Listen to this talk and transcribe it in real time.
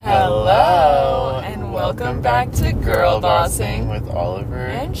Welcome back to Girl Bossing with Oliver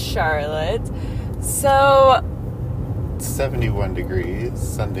and Charlotte. So, 71 degrees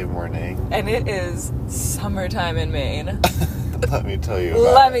Sunday morning. And it is summertime in Maine. Let me tell you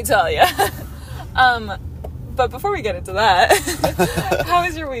Let me tell you. But before we get into that, how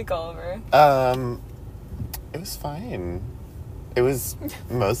was your week, Oliver? It was fine. It was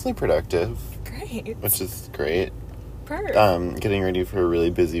mostly productive. Great. Which is great. Perfect. Getting ready for a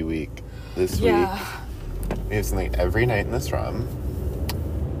really busy week this week. We have something every night in this room.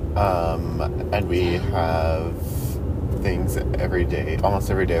 And we have things every day,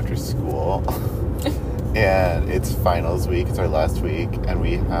 almost every day after school. And it's finals week. It's our last week. And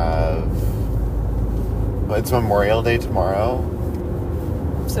we have... Well, it's Memorial Day tomorrow.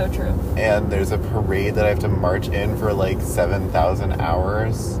 So true. And there's a parade that I have to march in for like 7,000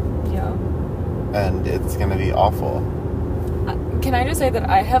 hours. Yeah. And it's going to be awful. Can I just say that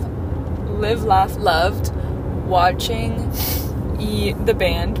I have lived, laughed, loved watching the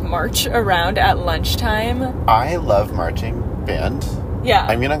band march around at lunchtime. I love marching band. Yeah.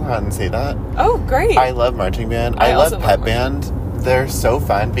 I'm going to go ahead and say that. Oh, great. I love marching band. I love pep band. They're so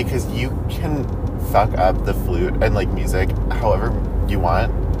fun because you can fuck up the flute and like music however you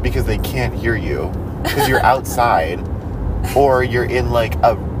want because they can't hear you because you're outside or you're in like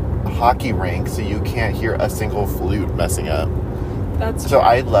a hockey rink so you can't hear a single flute messing up. That's so true.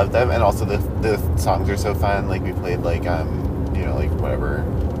 I love them, and also the songs are so fun. Like we played like like whatever,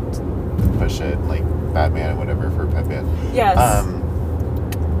 Push It, like Batman, whatever for pep band. Yes.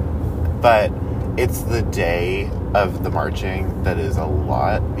 But it's the day of the marching that is a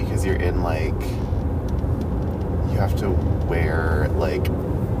lot because you're in like you have to wear like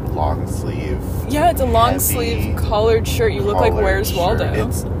long sleeve. Yeah, it's a long sleeve collared shirt. You look like Where's Waldo.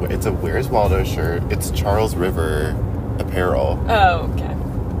 It's a Where's Waldo shirt. It's Charles River apparel. Oh, okay.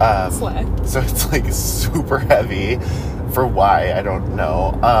 Slay. So it's like super heavy for why, I don't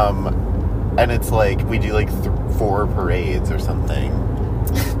know. And it's like we do like 4 parades or something.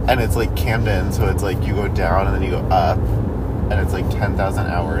 And it's like Camden, so it's like you go down and then you go up. And it's like 10,000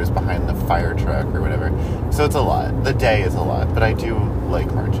 hours behind the fire truck or whatever. So it's a lot. The day is a lot. But I do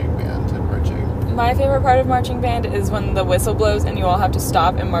like marching band and marching. My favorite part of marching band is when the whistle blows and you all have to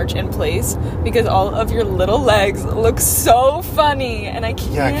stop and march in place because all of your little legs look so funny. And I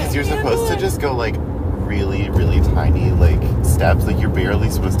can't. Yeah, because you're supposed to just go like really, really tiny like steps. Like you're barely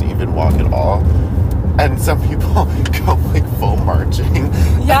supposed to even walk at all. And some people go like full marching.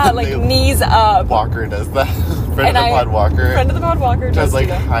 Yeah, like knees up. Walker does that. Friend of the pod walker does like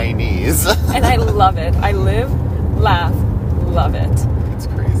high knees. And I love it. I live, laugh, love it. It's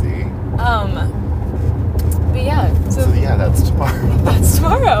crazy. But yeah. So yeah, that's tomorrow. That's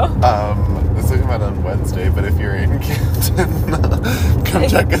tomorrow. This will come out on Wednesday, but if you're in Camden, come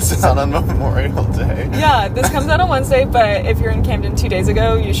check us out on Memorial Day. Yeah, this comes out on Wednesday, but if you're in Camden 2 days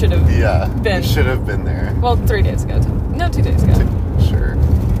ago, you should have been. You should have been there. Well, 3 days ago. No, 2 days ago. Sure.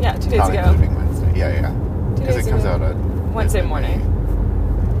 Yeah, 2 days Not ago. Including Wednesday. Yeah. Because it comes out on Wednesday morning.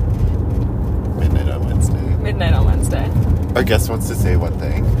 Midnight on Wednesday. Midnight on Wednesday. Our guest wants to say one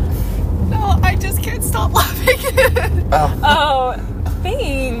thing. No, I just can't stop laughing. Oh,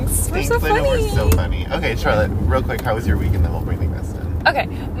 thanks. We're so funny. We're so funny. Okay, Charlotte, real quick, how was your week? And then we'll bring the guest in. Okay,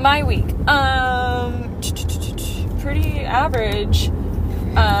 my week. Pretty average.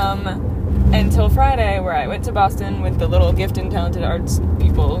 Until Friday, where I went to Boston with the little gifted and talented arts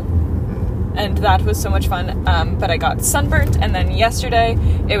people. And that was so much fun, but I got sunburnt, and then yesterday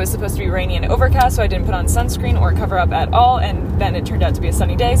it was supposed to be rainy and overcast, so I didn't put on sunscreen or cover up at all, and then it turned out to be a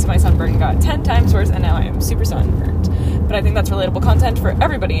sunny day, so my sunburn got 10 times worse, and now I am super sunburnt. But I think that's relatable content for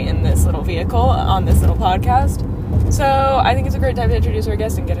everybody in this little vehicle, on this little podcast. So I think it's a great time to introduce our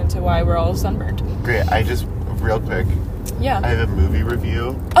guest and get into why we're all sunburnt. Great. Real quick. Yeah. I have a movie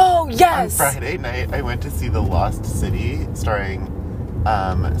review. Oh, yes! On Friday night, I went to see The Lost City, starring...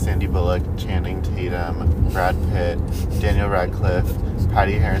 Sandy Bullock, Channing Tatum, Brad Pitt, Daniel Radcliffe,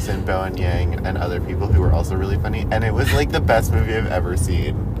 Patty Harrison, Bowen Yang, and other people who were also really funny. And it was like the best movie I've ever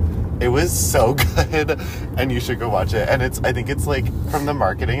seen. It was so good, and you should go watch it. And I think it's like, from the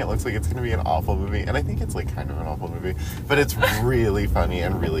marketing, it looks like it's going to be an awful movie. And I think it's like kind of an awful movie. But it's really funny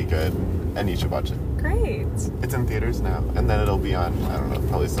and really good, and you should watch it. Great. It's in theaters now, and then it'll be on, I don't know,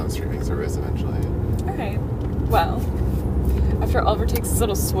 probably some streaming service eventually. All right. Well... After Oliver takes his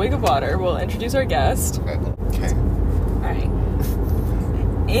little swig of water, we'll introduce our guest. Okay. All right.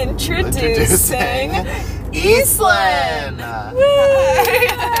 Introducing Iselin!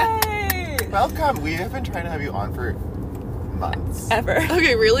 Yay! Welcome. We have been trying to have you on for months. Ever.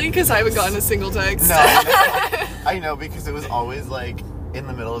 Okay, really? Because I haven't gotten a single text. No, I know, because it was always like, in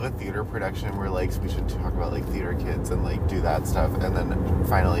the middle of a theater production, we're like, we should talk about like theater kids and like do that stuff. And then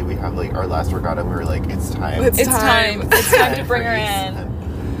finally we have like our last regatta and we were like, it's time. It's time to bring her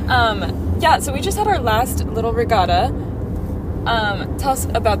in. Yeah, so we just had our last little regatta. Tell us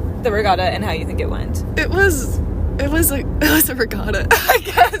about the regatta and how you think it went. It was a regatta, I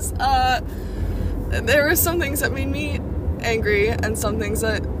guess. There were some things that made me angry and some things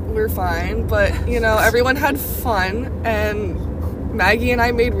that were fine, but you know, everyone had fun, and Maggie and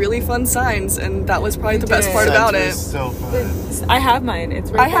I made really fun signs, and that was probably the best part about it. So fun. I have mine.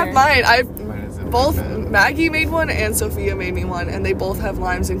 It's right I have mine. Mine is in my Both bed. Maggie made one and Sophia made me one, and they both have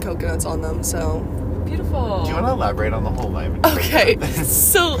limes and coconuts on them, so beautiful. Do you want to elaborate on the whole lime? okay.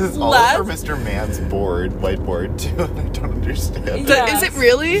 So This is all over Mr. Man's whiteboard too, and I don't understand. Yes. Is it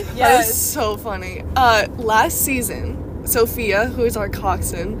really? That Yes. is so funny. Last season, Sophia, who is our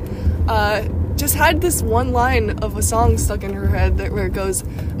coxswain, just had this one line of a song stuck in her head where it goes,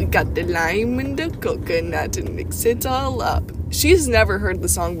 "We got the lime and the coconut and mix it all up." She's never heard the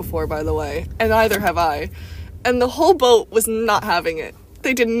song before, by the way, and neither have I. And the whole boat was not having it.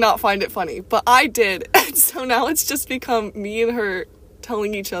 They did not find it funny, but I did. And so now it's just become me and her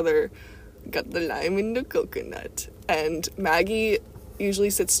telling each other, "Got the lime and the coconut." And Maggie usually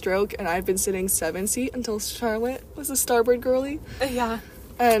sits stroke, and I've been sitting 7 seat until Charlotte was a starboard girly. Yeah.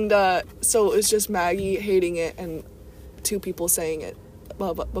 And so it was just Maggie hating it and two people saying it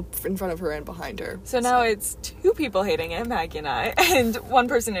in front of her and behind her. So now it's two people hating it, Maggie and I, and one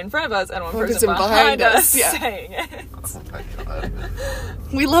person in front of us and one person person behind behind us us, yeah. saying it. Oh my god.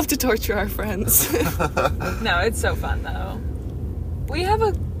 We love to torture our friends. No, it's so fun though. We have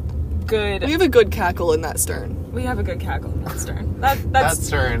a good cackle in that stern. We have a good cackle in that stern.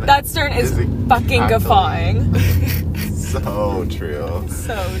 That stern is is fucking cackling. guffawing. So true.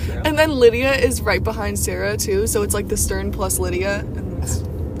 So true. And then Lydia is right behind Sarah too, so it's like the stern plus Lydia, and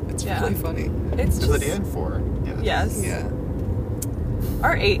it's Yeah. really funny. It's Is just Lydia in 4? yes. Yeah.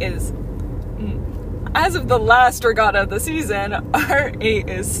 Our 8 is, as of the last regatta of the season, our 8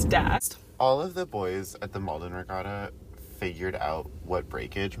 is stacked. All of the boys at the Malden Regatta figured out what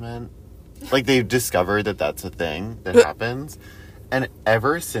breakage meant. Like, they've discovered that that's a thing that happens. And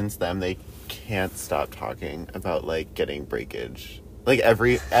ever since then, they can't stop talking about, like, getting breakage. Like,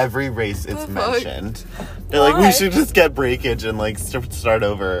 every race it's The fuck? mentioned. They're like, we should just get breakage and, like, start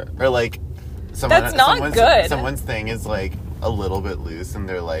over. Or, like, That's not good. Someone's thing is, like, a little bit loose, and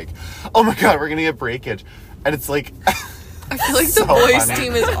they're like, oh my god, we're gonna get breakage. And it's like... I feel like So the boys funny.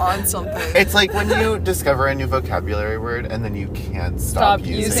 team is on something. It's like when you discover a new vocabulary word and then you can't stop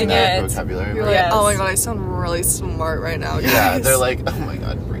using that it. vocabulary You're word. like, Yes. oh my god, I sound really smart right now, guys. Yeah, they're like, oh my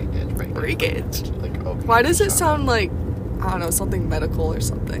god, breakage. Breakage. Like, okay. Why does it shut sound up. like, I don't know, something medical or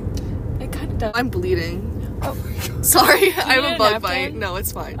something? It kind of does. I'm bleeding. Oh, Sorry, I need have a a bug napkin? bite. No,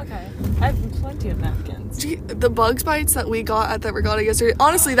 it's fine. okay. I have plenty of napkins. Gee, the bugs bites that we got at that regatta yesterday,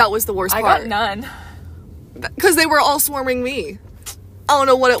 honestly, that was the worst I part. got none. Because they were all swarming me. I don't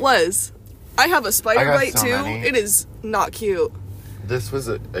know what it was. I have a spider I got bite so too. many. It is not cute. This was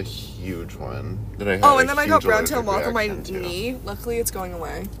a huge one that I had. Oh, a and then I got huge brown tail allergic moth on my reaction to. knee. Luckily, it's going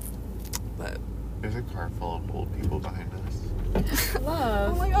away. But There's a car full of old people behind us. oh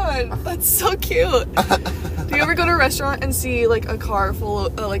Love. my god, that's so cute. Do you ever go to a restaurant and see like a car full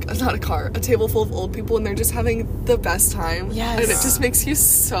of not a car, a table full of old people, and they're just having the best time? Yes. And it just makes you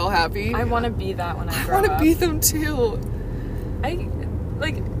so happy. I want to be that when I I grow want up. to be them too.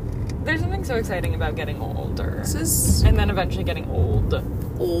 There's something so exciting about getting older. This is And then eventually getting old.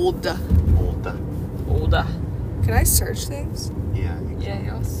 old. Older. Can I search things? Yeah.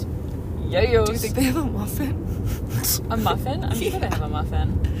 Yes. Yes. Do you think they have a muffin? A muffin? I'm sure they have a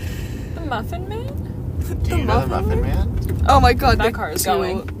muffin. The Muffin Man? Do you know the Muffin Man? Oh my god, That the car is two.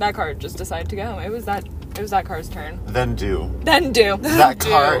 going. That car just decided to go. It was that car's turn. Then do. Then do. That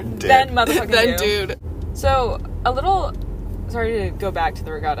car did. Then motherfucking Then do. dude. So, a little... Sorry to go back to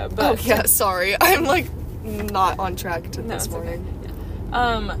the regatta, but... Oh yeah, sorry. I'm like not on track to No, this it's okay.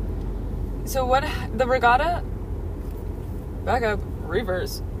 morning. So what... The regatta... Back up.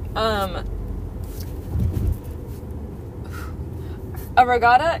 Reverse. A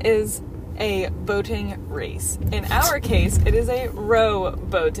regatta is a boating race. In our case, it is a row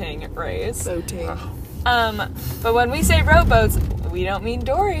boating race. Boating. But when we say rowboats, we don't mean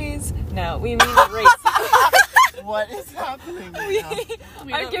dories. No, we mean race. What is happening We now?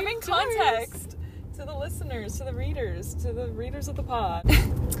 are don't giving mean dories. context to the listeners, to the readers of the pod.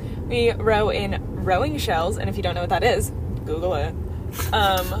 We row in rowing shells, and if you don't know what that is, Google it.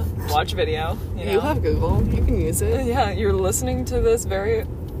 Watch video. You know? You have Google. You can use it. Yeah, you're listening to this very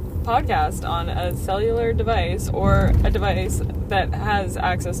podcast on a cellular device or a device that has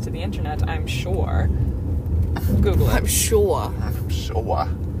access to the internet, I'm sure. Google it. I'm sure.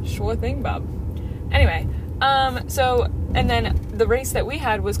 Sure thing, Bob. Anyway, and then the race that we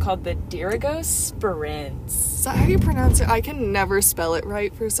had was called the Dirigo Sprints. Is that how you pronounce it? I can never spell it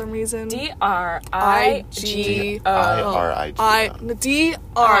right for some reason. Drigo.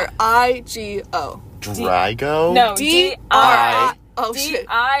 Drigo. Drago? No, D-R-I... Oh, shit.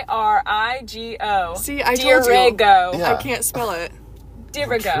 Dirigo. See, I told you. Dirigo. Yeah. I can't spell it.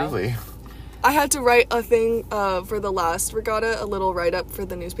 Dirigo. Truly. I had to write a thing for the last regatta, a little write-up for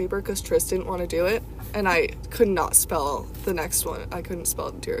the newspaper, because Tris didn't want to do it, and I could not spell the next one. I couldn't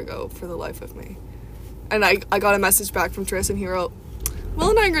spell Dirigo for the life of me. And I got a message back from Tris, and he wrote, Will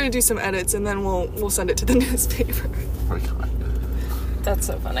and I are going to do some edits, and then we'll send it to the newspaper. Oh my god. That's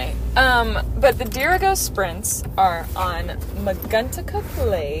so funny. But the Dirigo Sprints are on Maguntacook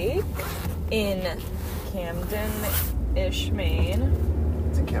Lake in Camden-ish, Maine.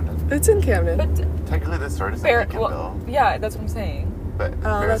 It's in Camden. It's in Camden. But Technically, the start is in Lincolnville. yeah, that's what I'm saying. But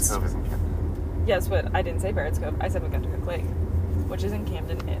Barrett's Cove is in Camden. Yes, but I didn't say Barrett's Cove. I said Maguntacook Lake, which is in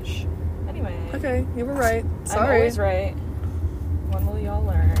Camden-ish. Anyway. Okay, you were right. Sorry. I'm always right. When will y'all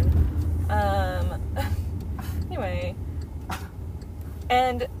learn? Anyway.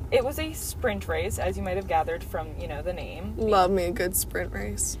 And it was a sprint race, as you might have gathered from, the name. Love me a good sprint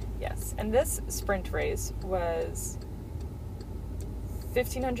race. Yes. And this sprint race was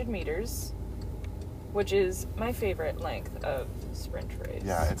 1,500 meters, which is my favorite length of sprint race.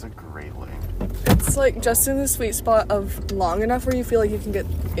 Yeah, it's a great length. It's like just in the sweet spot of long enough where you feel like you can get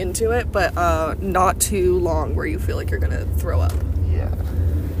into it, but not too long where you feel like you're gonna throw up. Yeah.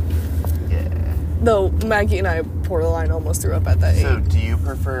 Though Maggie and I borderline almost threw up at that So, age. do you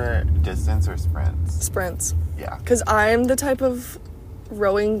prefer distance or sprints? Sprints. Yeah. Because I'm the type of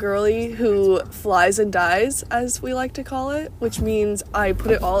rowing girly who flies and dies, as we like to call it, which means I put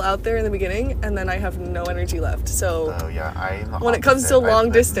it all out there in the beginning and then I have no energy left. So Oh yeah, I'm when it comes to opposite. I long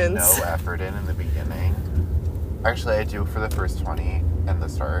put distance, no effort in the beginning. Actually, I do for the first 20 and the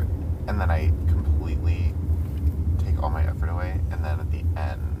start, and then I completely take all my effort away, and then at the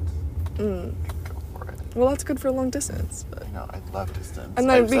end, go for it. well, that's good for long distance. But. I know, I love distance. And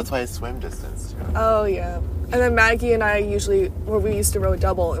then That's why I swim distance too. Oh yeah, and then Maggie and I we used to row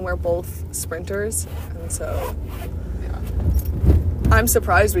double, and we're both sprinters, and so Yeah. I'm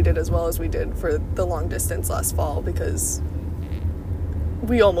surprised we did as well as we did for the long distance last fall, because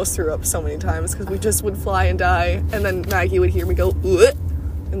we almost threw up so many times because we just would fly and die, and then Maggie would hear me go "Ugh,"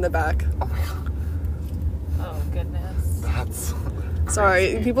 in the back. Oh my god. Oh, goodness. That's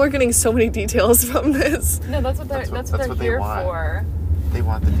Sorry, crazy. people are getting so many details from this. No, that's what they're they here want. for. They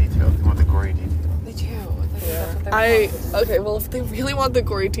want the detail. They want the gory detail. They do. That's what they're for. Okay, well, if they really want the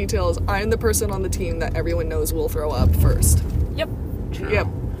gory details, I'm the person on the team that everyone knows will throw up first. Yep. True. Yep.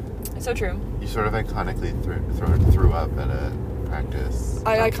 So true. You sort of iconically threw up at a practice.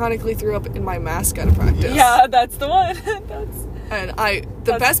 I iconically threw up in my mask at a practice. Yes. Yeah, that's the one. And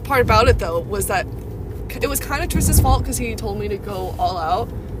the best part about it, though, was that it was kind of Tris's fault because he told me to go all out,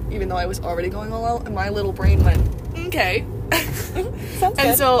 even though I was already going all out, and my little brain went, okay. Sounds And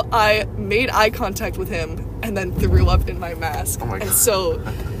good. so I made eye contact with him and then threw up in my mask. Oh my and God. so,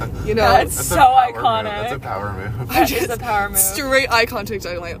 That's That's so a power iconic. Move. That's a power move. That is a power move. Straight eye contact,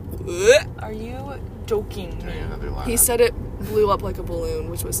 I went, "Ugh." Are you joking me? Doing another line. He said it blew up like a balloon,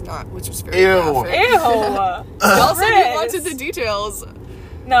 which was very Ew. graphic. Ew. Y'all said you Chris. wanted the details.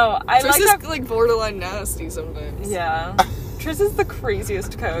 No, I Tris like is that. like borderline nasty sometimes. Yeah. Tris is the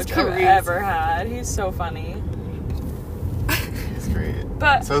craziest coach I've Crazy. ever had. He's so funny. He's great.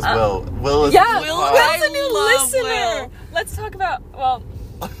 But, So is Will. Will is Yeah, Will, Will's I a new love listener. Will. Let's talk about, well,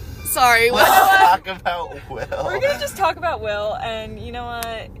 Sorry, Let's what? talk about Will. we're going to just talk about Will, and you know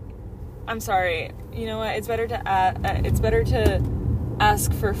what? I'm sorry. You know what? It's better to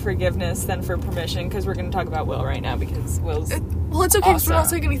ask for forgiveness than for permission, because we're going to talk about Will right now, because Will's... Well, it's okay because we're not Awesome.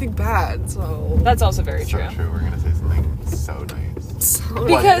 saying anything bad, so. That's also very So true. true. We're gonna say something so nice. So What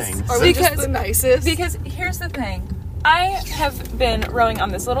Because- things? Are we just because- the nicest? Because here's the thing. I have been rowing on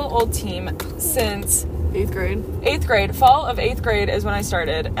this little old team since 8th grade. 8th grade. Fall of 8th grade is when I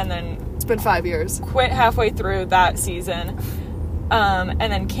started, and then It's been 5 years. quit halfway through that season, and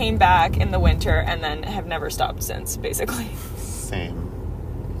then came back in the winter, and then have never stopped since, basically. Same.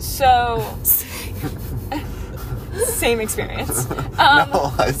 So, same experience.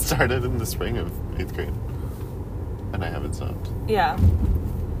 No, I started in the spring of 8th grade. And I haven't stopped. Yeah.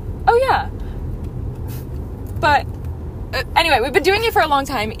 Oh, yeah. But, anyway, we've been doing it for a long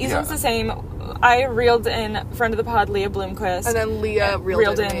time. Iselin's Yeah. the same. I reeled in friend of the pod, Leah Bloomquist. And then Leah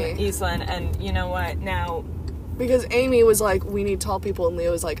reeled in me. Iselin, and you know what, now... Because Amy was like, we need tall people, and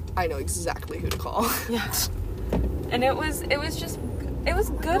Leah was like, I know exactly who to call. Yeah. And it was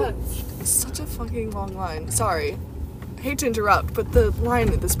good. God, it's such a fucking long line. Sorry. I hate to interrupt, but the line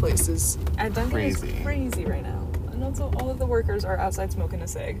at this place is... At Dunkin' is crazy right now. And also, all of the workers are outside smoking a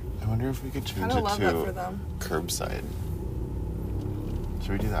cig. I wonder if we could change I it love to that for them. curbside.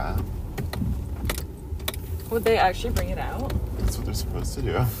 Should we do that? Would they actually bring it out? That's what they're supposed to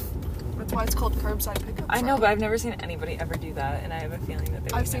do. That's why it's called curbside pickup. I know, but I've never seen anybody ever do that, and I have a feeling that they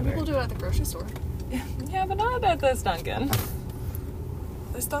would I've seen never. people do it at the grocery store. Yeah, but not at this Dunkin'.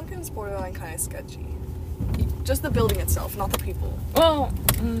 This Dunkin's borderline kind of sketchy. Just the building itself, not the people. Well,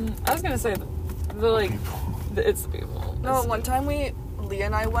 I was gonna say it's the people. No, one time Leah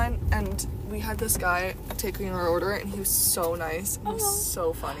and I went, and we had this guy taking our order, and he was so nice. He was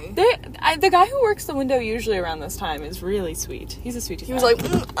so funny. The guy who works the window usually around this time is really sweet. He's a sweetie. He was like,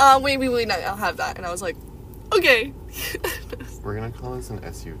 wait, no, I'll have that. And I was like, okay. We're gonna call this an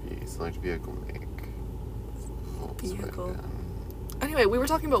SUV, select vehicle make. Vehicle. Anyway, we were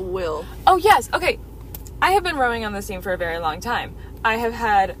talking about Will. Oh, yes. Okay. I have been rowing on this team for a very long time. I have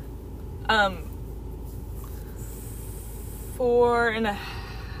had 4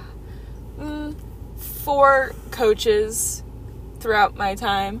 coaches throughout my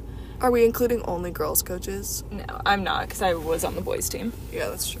time. Are we including only girls coaches? No, I'm not, because I was on the boys team. Yeah,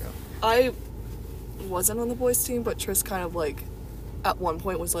 that's true. I wasn't on the boys team, but Tris kind of like, at one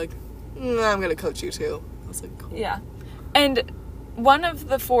point was like, I'm gonna coach you too. I was like, cool. Yeah. And one of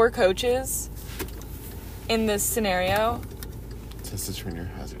the 4 coaches in this scenario... Just to turn your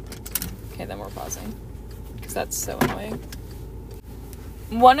hazard lights on. Okay, then we're pausing. Because that's so annoying.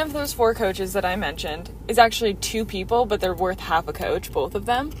 One of those 4 coaches that I mentioned is actually 2 people, but they're worth half a coach, both of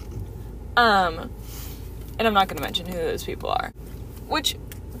them. And I'm not going to mention who those people are. Which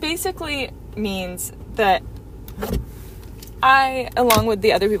basically means that I, along with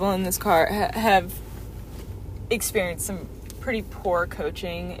the other people in this car, have experienced some pretty poor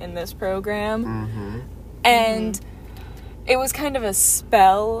coaching in this program. Mm-hmm. And it was kind of a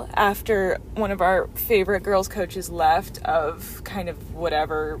spell after one of our favorite girls coaches left of kind of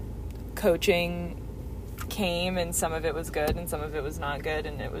whatever coaching came, and some of it was good and some of it was not good,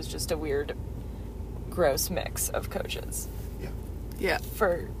 and it was just a weird, gross mix of coaches. Yeah.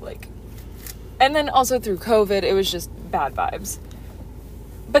 For, and then also through COVID, it was just bad vibes.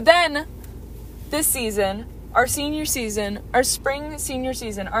 But then, this season, our senior season, our spring senior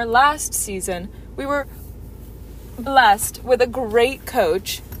season, our last season, we were blessed with a great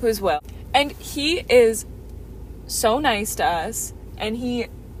coach who is Will. And he is so nice to us, and he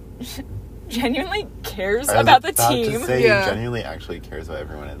genuinely cares about the team. To say, he genuinely actually cares about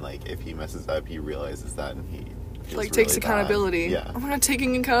everyone, and if he messes up, he realizes that, and he feels takes really accountability. Bad. Yeah. I'm not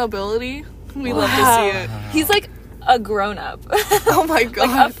taking accountability. We love to see it. He's a grown-up. Oh my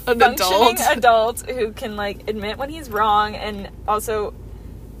god, a an functioning adult. adult who can admit when he's wrong, and also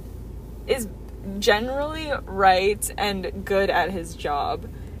is generally right and good at his job.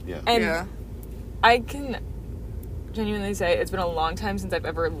 Yeah. And I can genuinely say it's been a long time since I've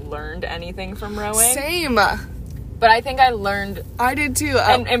ever learned anything from rowing. Same. But I think I learned... I did too.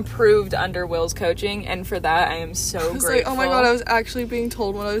 And improved under Will's coaching, and for that I am so I was grateful. oh my god, I was actually being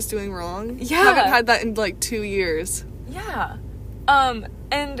told what I was doing wrong. Yeah. I haven't had that in 2 years. Yeah.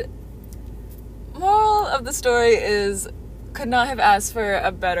 And moral of the story is, could not have asked for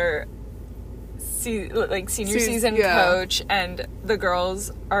a better senior season coach, and the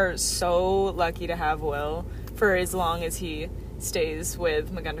girls are so lucky to have Will for as long as he stays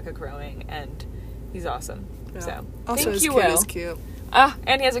with Magunda Rowing, and he's awesome. Yeah. So Also, thank his you, kid Will. is cute.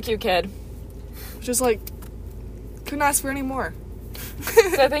 And he has a cute kid. Just couldn't ask for any more.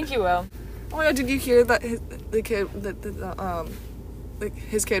 So thank you, Will. Oh my god, did you hear that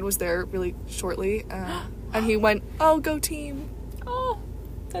his kid was there really shortly, and he went, "Oh, go team!" Oh,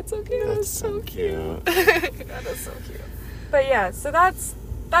 that's so cute. That's so cute. That is so cute. But yeah, so that's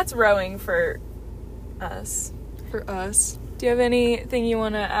rowing for us. For us. Do you have anything you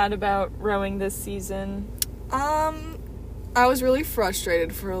want to add about rowing this season? I was really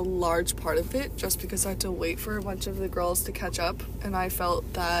frustrated for a large part of it, just because I had to wait for a bunch of the girls to catch up, and I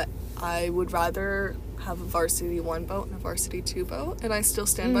felt that I would rather have a varsity 1 boat and a varsity 2 boat, and I still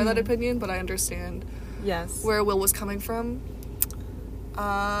stand by that opinion, but I understand where Will was coming from.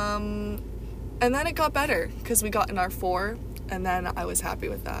 And then it got better, because we got in our 4, and then I was happy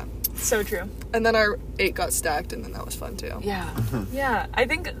with that. So true. And then our 8 got stacked, and then that was fun too. Yeah. Yeah, I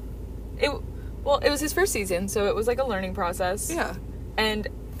think it was his first season, so it was a learning process. Yeah.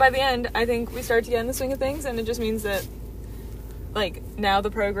 by the end, I think we start to get in the swing of things, and it just means that, like, now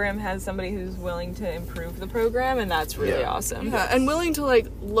the program has somebody who's willing to improve the program, and that's really awesome. Yeah, and willing to, like,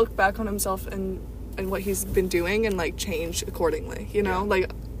 look back on himself and what he's been doing and, like, change accordingly, you know?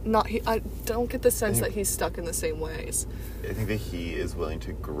 Like, I don't get the sense that he's stuck in the same ways. I think that he is willing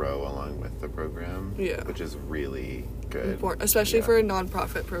to grow along with the program, which is really good. Important, especially for a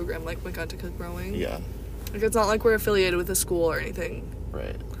non-profit program like Maguntica Growing. Yeah. Like, it's not like we're affiliated with a school or anything.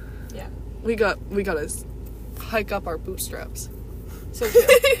 Right. Yeah. We gotta hike up our bootstraps. So true.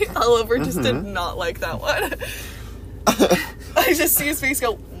 Oliver just did not like that one. I just see his face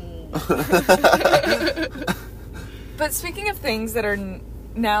go. But speaking of things that are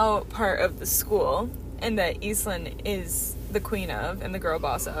now part of the school, and that Iselin is the queen of and the girl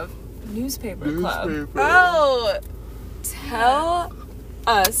boss of, newspaper club. Oh! Tell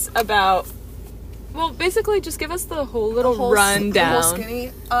us about... Well, basically, just give us the whole rundown. The whole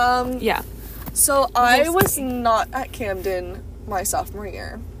skinny. Yeah. So I was not at Camden my sophomore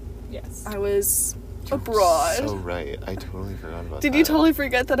year. Yes. I was abroad. So right. I totally forgot about that. Did you totally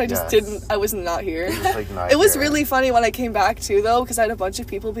forget that I just didn't? I was not here. It was, like, not It was here. really funny when I came back too, though, because I had a bunch of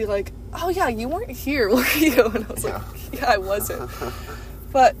people be like, "Oh yeah, you weren't here, were you?" And I was like, "Yeah, I wasn't."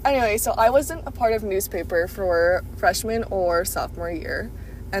 But anyway, so I wasn't a part of newspaper for freshman or sophomore year.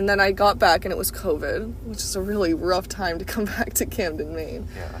 And then I got back and it was COVID, which is a really rough time to come back to Camden, Maine.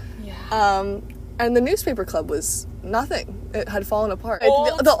 Yeah. And the newspaper club was nothing. It had fallen apart.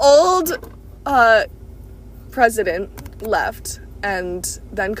 The old president left, and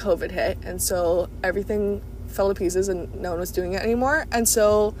then COVID hit, and so everything fell to pieces and no one was doing it anymore. And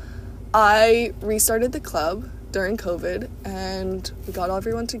so I restarted the club during COVID, and we got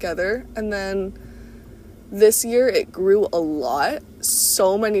everyone together, and then this year it grew a lot.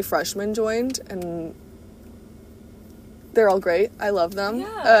 So many freshmen joined, and they're all great. I love them.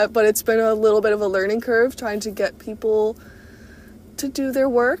 Yeah. But it's been a little bit of a learning curve trying to get people to do their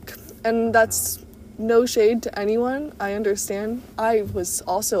work, and that's no shade to anyone. I understand. I was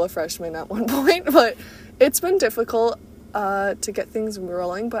also a freshman at one point, but it's been difficult to get things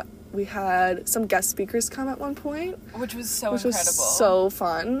rolling, but we had some guest speakers come at one point, which was so which incredible. was so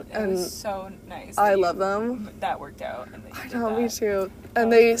fun. It was so nice. I love them. That worked out. And I know, me too. And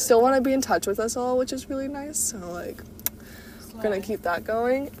they still want to be in touch with us all, which is really nice. So, like, we're going to keep that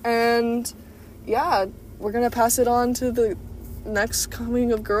going. And, yeah, we're going to pass it on to the next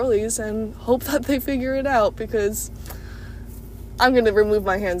coming of girlies and hope that they figure it out, because I'm going to remove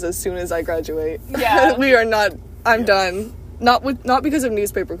my hands as soon as I graduate. Yeah. We are not... I'm done. Not because of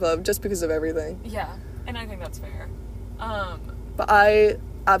newspaper club, just because of everything. Yeah, and I think that's fair. But I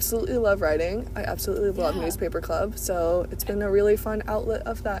absolutely love writing. I absolutely love newspaper club. So it's been a really fun outlet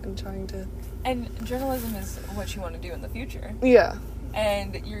of that and trying to... And journalism is what you want to do in the future. Yeah.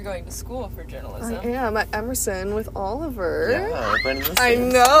 And you're going to school for journalism. I am at Emerson with Oliver. Yeah, we're in the I same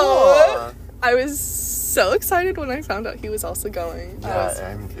know. school. I was so excited when I found out he was also going. Yeah, it's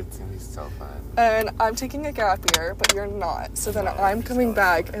gonna be so fun. And I'm taking a gap year, but you're not. So then I'm coming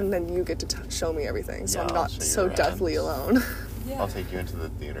back, and then you get to show me everything. So I'm I'll not show you so around. deathly alone. Yeah. I'll take you into the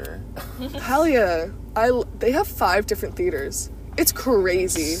theater. Hell yeah. They have 5 different theaters. It's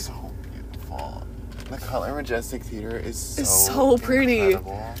crazy. It's so beautiful. The Color Majestic Theater is so pretty.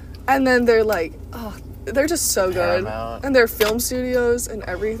 incredible. And then they're like, oh, they're just so good. Paramount. And they're film studios and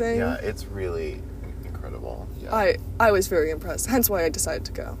everything. Yeah, it's really incredible. Yeah. I was very impressed. Hence why I decided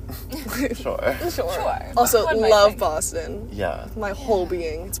to go. Sure. Sure. Also, One might love think. Boston. Yeah. My whole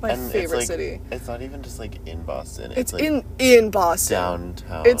being. It's my And favorite it's like, city. It's not even just like in Boston. It's like in Boston.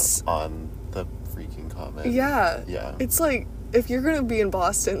 downtown. It's- on the freaking common. Yeah. Yeah. It's like, if you're going to be in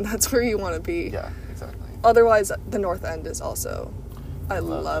Boston, that's where you want to be. Yeah, exactly. Otherwise, the North End is also... I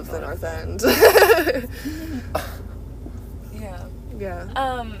love the North End. Yeah.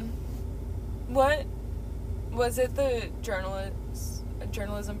 Yeah. What was it? The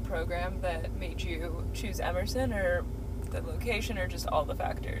journalism program that made you choose Emerson, or the location, or just all the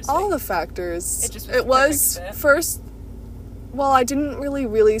factors? All the factors. It just was It a was perfect fit. first... Well, I didn't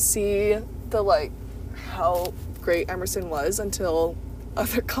really see the, like, how great Emerson was until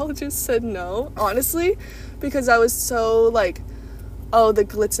other colleges said no, honestly, because I was so, like, oh, the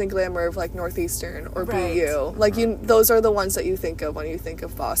glitz and glamour of, like, Northeastern or Right. BU. Like, those are the ones that you think of when you think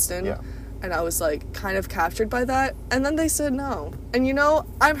of Boston. Yeah. And I was, like, kind of captured by that. And then they said no. And, you know,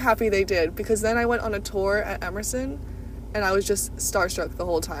 I'm happy they did, because then I went on a tour at Emerson, and I was just starstruck the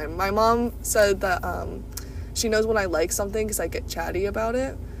whole time. My mom said that she knows when I like something because I get chatty about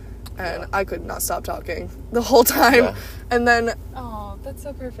it. And I could not stop talking the whole time. Yeah. And then, Oh, that's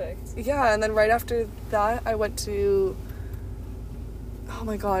so perfect. yeah, and then right after that, I went to... oh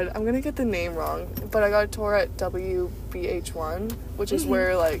my god, I'm gonna get the name wrong, but I got a tour at WBH1, which is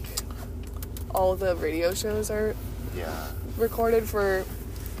where, like, all the radio shows are recorded for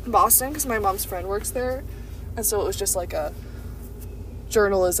Boston, because my mom's friend works there, and so it was just like a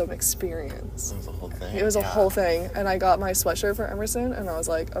journalism experience. It was a whole thing. It was a whole thing, and I got my sweatshirt for Emerson, and I was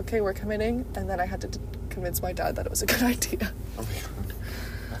like, okay, we're committing, and then I had to convince my dad that it was a good idea. Oh my god.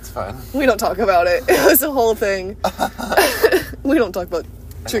 That's fun. We don't talk about it. It was a whole thing. We don't talk about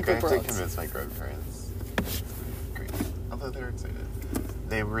I'm going to Bratz. convince my grandparents. Great. Although they're excited.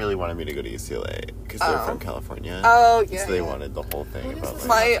 They really wanted me to go to UCLA because they're from California. Oh, yeah. So they wanted the whole thing about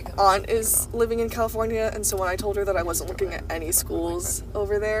My aunt is living in California, and so when I told her that I wasn't looking at any schools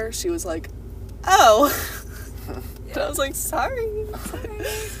over there, she was like, oh. And I was like, sorry.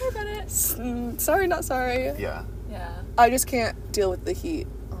 Sorry about it. Sorry, not sorry. Yeah. Yeah. I just can't deal with the heat,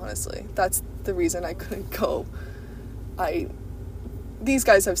 honestly. That's the reason I couldn't go. These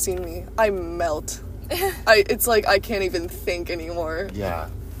guys have seen me. I melt. It's like I can't even think anymore. Yeah.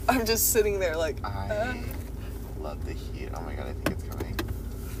 I'm just sitting there like, I love the heat. Oh my god, I think it's coming.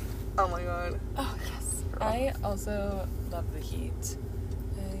 oh my god. Oh, yes. I also love the heat.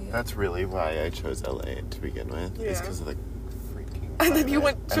 That's really why I chose LA to begin with. Yeah. Is because of the freaking And then you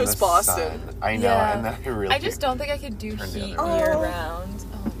climate chose and the Boston. sun. I know, Yeah. and then I really... I just don't think I could do Turn the heat other way. year Oh. round.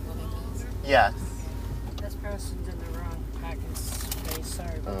 Oh, my goodness. Yes. This person's in the wrong packing space.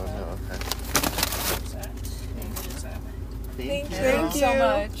 Sorry Oh, about that. no, okay. What's that? What's that? Thank you Thank so you.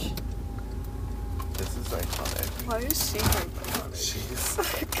 much. This is iconic. Why is she iconic?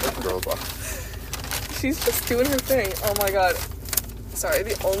 She's a girl boss. She's just doing her thing. Oh my god. Sorry,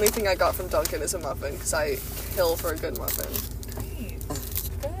 the only thing I got from Dunkin' is a muffin, because I kill for a good muffin. Great.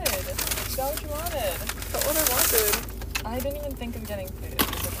 Good. You got what you wanted. Got what I wanted. I didn't even think of getting food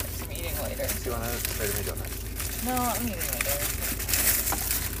because I'm eating later. Do you want to try to make donut? No, I'm eating later.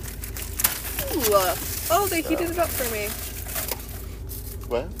 Ooh. Oh, they heated it up for me.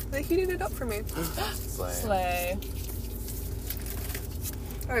 What? They heated it up for me. Slay. Slay.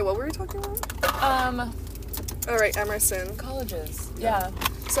 Alright, what were we talking about? Alright, Emerson. Colleges. Yeah.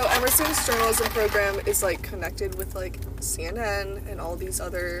 So Emerson's journalism program is like connected with like CNN and all these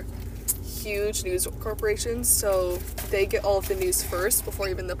other huge news corporations, so they get all of the news first before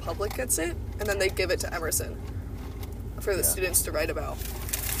even the public gets it, and then they give it to Emerson for the students to write about.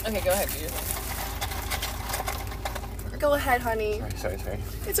 Okay, go ahead, do your thing. Go ahead, honey. Sorry.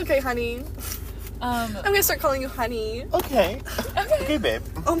 It's okay, honey. I'm gonna start calling you honey. Okay. Okay, babe.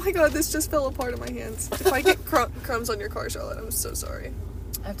 Oh my god, this just fell apart in my hands. If I get crumbs on your car, Charlotte, I'm so sorry.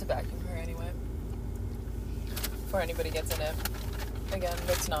 I have to vacuum her anyway. Before anybody gets in it. Again,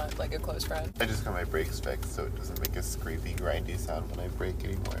 that's not like a close friend. I just got my brakes fixed so it doesn't make a scrapey, grindy sound when I brake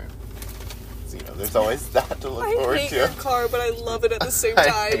anymore. So, you know, there's always that to look I forward hate to. your car, but I love it at the same I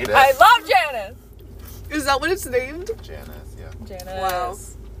time. hate it. I love Janice! Is that what it's named? Janice, yeah. Janice. Wow.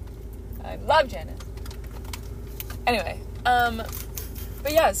 I love Janice. Anyway,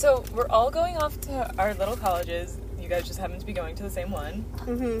 but yeah, so we're all going off to our little colleges. You guys just happen to be going to the same one.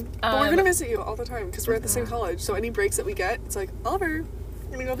 Mm-hmm. But we're gonna visit you all the time because we're at the same college. So any breaks that we get, it's like, Oliver,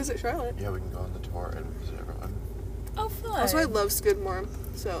 I'm gonna go visit Charlotte. Yeah, we can go on the tour and visit everyone. Oh, fun. Also, I love Skidmore.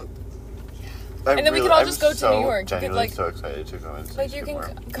 So And then we could all just go to New York. I'm We could, genuinely like- so excited to go and see Like, you can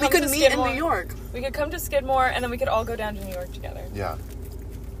Skidmore. come we could to meet in Skidmore. New York. We could come to Skidmore, and then we could all go down to New York together. Yeah.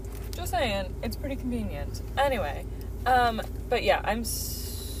 Just saying, it's pretty convenient. Anyway, but yeah, I'm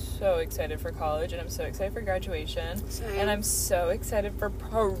so excited for college, and I'm so excited for graduation. Same. And I'm so excited for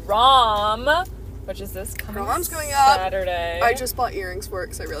prom, which is this coming Prom's going up. Saturday. I just bought earrings for it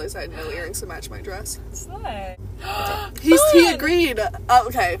because I realized I had no earrings to match my dress. Slay. He Fun! agreed.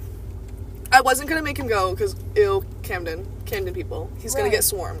 Okay. I wasn't gonna make him go because Camden people. He's gonna Right. get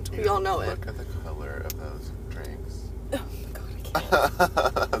swarmed. We all know it. Look at the color of those drinks. Oh my god,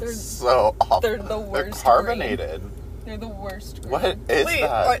 I can't. They're so awful. they're the worst They're carbonated. They're the worst green. What is Wait,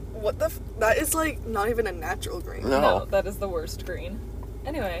 that? what the? That is like not even a natural green. No. No, that is the worst green.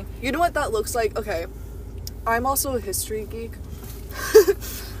 Anyway, You know what that looks like? Okay, I'm also a history geek.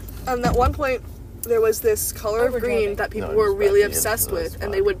 At one point, there was this color of we're green joking. that people No, were just really backing into obsessed the with, spot.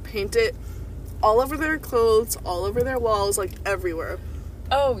 and they would paint it all over their clothes, all over their walls, like everywhere.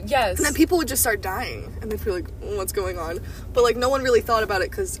 oh yes. And then people would just start dying, and they'd be like, "What's going on?" But like, no one really thought about it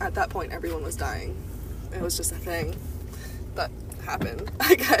because at that point, everyone was dying. It was just a thing that happened,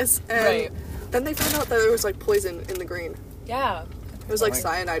 I guess. And Right. then they found out that there was like poison in the green. Yeah. It was like Oh my-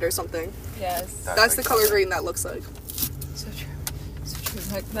 cyanide or something. Yes. That's the color green that looks like. So true. So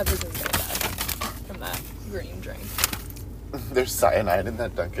true. That doesn't go bad from that green drink. There's cyanide in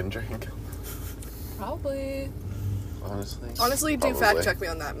that Dunkin' drink. Probably. Honestly, do probably. fact check me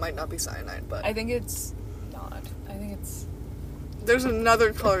on that. Might not be cyanide, but I think it's not. I think it's... there's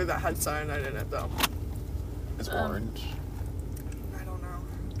another color that had cyanide in it, though. It's orange. I don't know.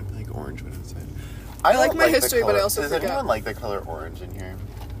 I like orange when it's in. I like don't my the history, but I color- also Does forget. anyone like the color orange in here?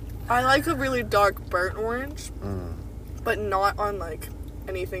 I like a really dark burnt orange, Mm. but not on, like,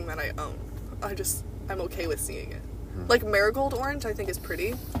 anything that I own. I'm okay with seeing it. Mm. Like, marigold orange, I think is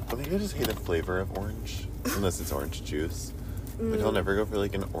pretty. I think I just hate the flavor of orange, unless it's orange juice. Like, I'll never go for,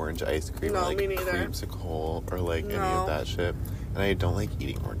 like, an orange ice cream No, or, like, me neither. creamsicle or, like, any No. of that shit. And I don't like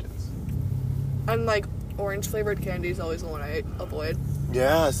eating oranges. And, like, orange-flavored candy is always the one I avoid.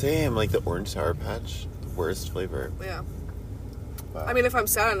 Yeah, same. Like, the orange Sour Patch, the worst flavor. Yeah. But I mean, if I'm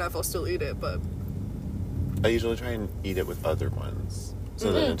sad enough, I'll still eat it, but... I usually try and eat it with other ones.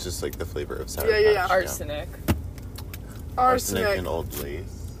 So then it's just, like, the flavor of Sour Yeah. Patch. Arsenic. Arsenic and Old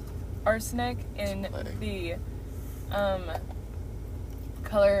Lace. Arsenic in Like. the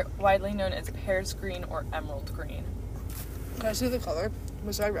color widely known as Paris green or emerald green. Can I see the color?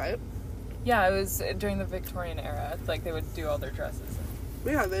 Was I right? Yeah, it was during the Victorian era. Like, they would do all their dresses.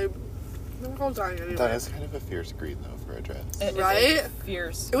 Yeah, they were all dying anyway. That is kind of a fierce green, though, for a dress. It is a Right?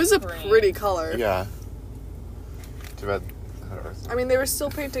 fierce It was a green. pretty color. Yeah. Too bad. I mean, they were still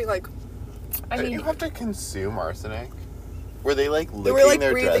painting, like... I mean, you have to consume arsenic? Were they, like, licking were, like,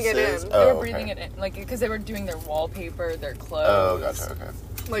 their breathing it dresses? in. they were Oh, breathing okay. it in. Like, because they were doing their wallpaper, their Oh, clothes. gotcha, okay.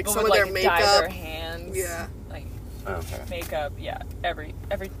 Like, People some would, of their like, makeup. dye their hands. Yeah. Like, Okay. makeup, yeah. Every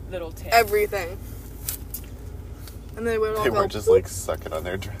little tip. Everything. And they would all They go... were just, like, sucking on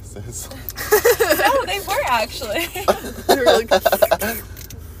their dresses. No, they were actually. They were like...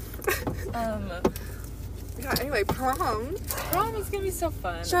 Yeah, anyway, prom. Prom is gonna be so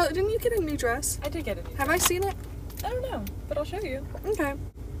fun. Charlotte, didn't you get a new dress? I did get a new Have I seen it? I don't know, but I'll show you. Okay.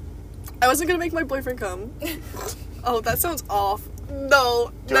 I wasn't gonna make my boyfriend come. Oh, that sounds off.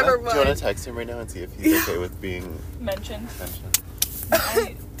 No, never Do you want mind. to text him right now and see if he's okay with being Mentioned. mentioned?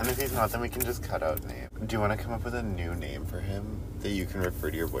 I, And if he's not, then we can just cut out name. Do you want to come up with a new name for him that you can refer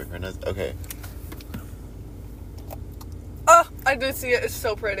to your boyfriend as? Okay. Oh, I did see it. It's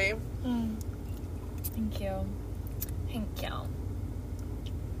so pretty. thank you. Thank you.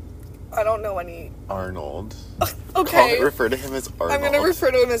 I don't know any. Arnold. Okay. Refer to him as Arnold. I'm gonna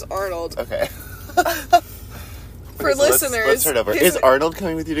refer to him as Arnold. Okay. For Okay, so listeners, let's start over. his- Is Arnold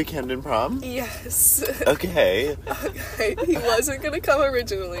coming with you to Camden Prom? Yes. Okay. Okay, he wasn't gonna come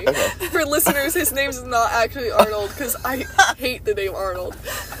originally. Okay. For listeners, his name's not actually Arnold because I hate the name Arnold.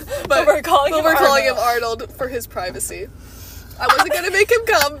 But we're calling him him Arnold for his privacy. I wasn't gonna make him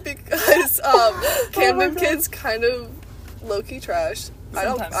come because Camden kids kind of low-key trash. I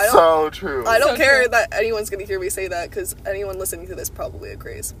don't So true. I don't So care true. that anyone's gonna hear me say that because anyone listening to this probably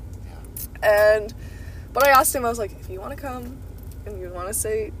agrees. And but I asked him, I was like, if you want to come and you want to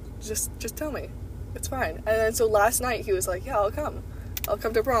say, just tell me, it's fine. And then so last night he was like, yeah, I'll come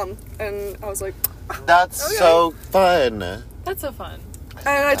to prom. And I was like, That's Okay. so fun. That's so fun.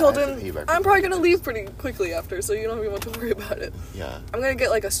 and I told I have to him pee back I'm for probably this. gonna leave pretty quickly after, so you don't even have to worry about it. Yeah. I'm gonna get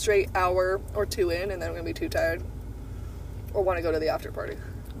like a straight hour or two in, and then I'm gonna be too tired or want to go to the after party.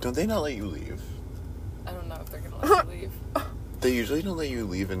 Don't they not let you leave? I don't know if they're gonna let me leave. They usually don't let you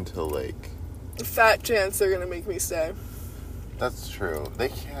leave until, like... Fat chance they're gonna make me stay. That's true. They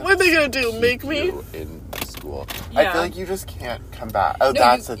can't... What are they gonna do, keep make me? you in school. I Yeah. feel like you just can't come back. Oh, No,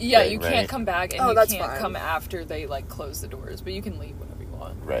 that's you, a yeah, thing, you right? can't come back, and Oh, you that's can't fine. come after they like close the doors, but you can leave whenever you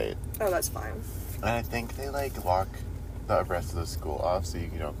want. Right. Oh, that's fine. And I think they, like, lock the rest of the school off so you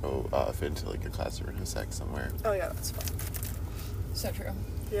don't go off into, like, a classroom and have sex somewhere. Oh yeah, that's fine. So true.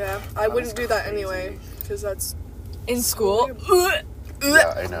 Yeah, I That wouldn't is do that crazy. anyway because that's. In school.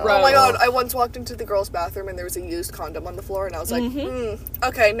 Yeah, I know. Oh my god, I once walked into the girls' bathroom and there was a used condom on the floor, and I was like,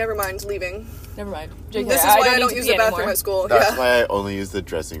 okay, never mind, leaving. Never mind. JK, This is why I need don't to use pee the bathroom anymore. at school. That's Yeah. why I only use the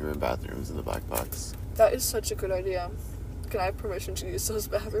dressing room bathrooms in the black box. That is such a good idea. Can I have permission to use those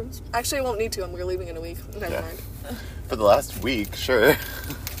bathrooms? Actually, I won't need to. We're leaving in a week. Never Yeah. mind. For the last week, sure.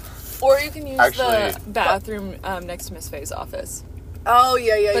 Or you can use Actually- the bathroom next to Miss Faye's office. Oh,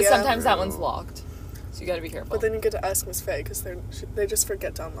 yeah. But sometimes that True. one's locked. So you gotta be careful. But then you get to ask Miss Faye because they just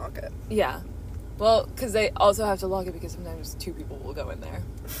forget to unlock it. Yeah. Well, because they also have to lock it because sometimes 2 people will go in there.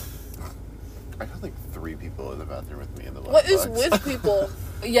 I had, like, 3 people in the bathroom with me in the black What box. is with people?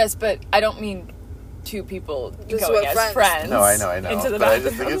 Yes, but I don't mean 2 people Just going with as friends. friends. No, I know. Into the But I bathroom.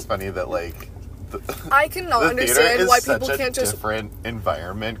 just think it's funny that, like... I cannot the understand theater is why such people a can't just. different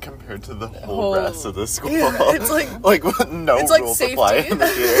environment compared to the whole Whole- rest of the school. Yeah, it's like- like no it's like rules apply safety. in the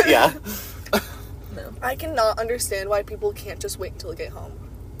theater. Yeah. I cannot understand why people can't just wait until they get home.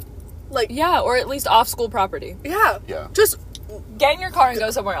 Like, Yeah, or at least off school property. yeah. Yeah. Just, Get in your car and go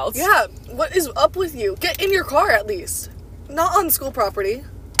somewhere else. yeah. What is up with you? Get in your car at least. Not on school property.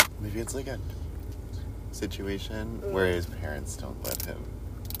 Maybe it's like a situation where his parents don't let him,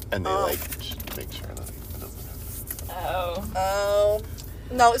 and they like make sure that it doesn't happen. Oh.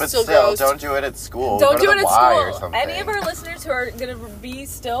 No, it's But still still, gross. don't do it at school. Don't Go do to it the at Y or school. something. Any of our listeners who are going to be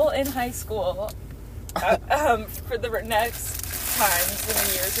still in high school for the next times in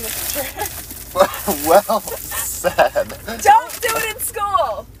the years in the future. Well said. Don't do it in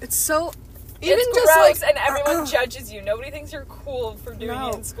school. It's so... Even It's just gross, like... and everyone judges you. Nobody thinks you're cool for doing No.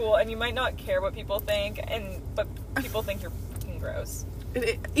 it in school, and you might not care what people think, but people think you're fucking gross.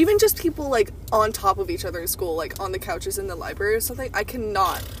 Even just people, like, on top of each other in school, like, on the couches in the library or something, I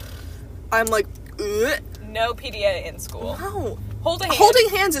cannot. I'm like, ugh. No PDA in school. No. Holding hands. Holding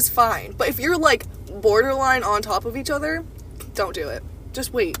hands is fine, but if you're, like, borderline on top of each other, don't do it.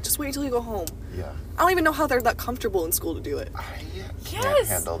 Just wait. Just wait till you go home. Yeah. I don't even know how they're that comfortable in school to do it. I can't Yes.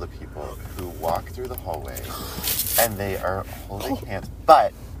 handle the people who walk through the hallway and they are holding hands,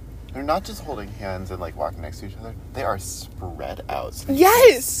 but they're not just holding hands and like walking next to each other. They are spread out. So you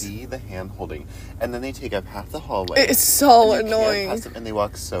Yes! can't see the hand holding, and then they take up half the hallway. It's so and you can't annoying. pass them, and they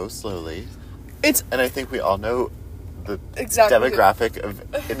walk so slowly. It's And I think we all know the exactly demographic of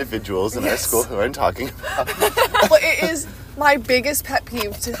individuals in our Yes. school who I'm talking about. But it is my biggest pet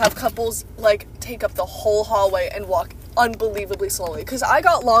peeve to have couples like take up the whole hallway and walk unbelievably slowly. Because I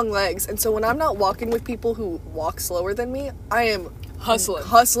got long legs, and so when I'm not walking with people who walk slower than me, I am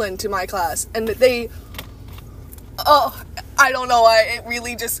hustling to my class, and they. Oh, I don't know why it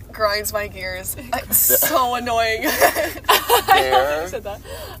really just grinds my gears. It's so annoying. There said that.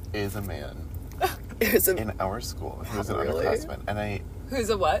 is a man It's a- in our school who was an Really? underclassman, and I Who's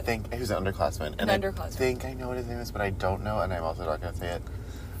a what? think who's an underclassman, and underclassman. I think I know what his name is, but I don't know, and I'm also not going to say it.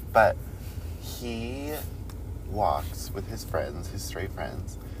 But he walks with his friends, his straight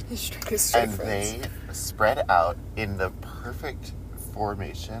friends, His straight and friends. they spread out in the perfect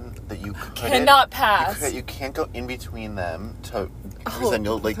formation that you Cannot pass. You can't go in between them because Oh, then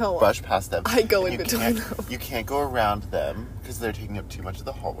you'll like no. brush past them. I go And in you between can't- them. You can't go around them because they're taking up too much of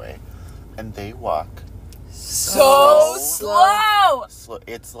the hallway, and they walk So slow. slow.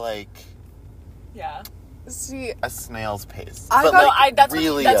 It's like Yeah. See, a snail's pace. I but got- like That's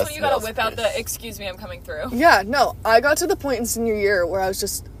really when, a that's when you gotta snail's whip out pace. the "excuse me, I'm coming through." yeah, no, I got to the point in senior year where I was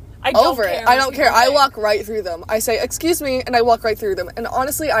just I don't over care it. I what don't people care. I think. walk right through them. I say, "Excuse me," and I walk right through them. And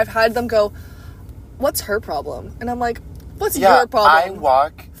honestly, I've had them go, "What's her problem?" And I'm like, "What's Yeah, your problem?" I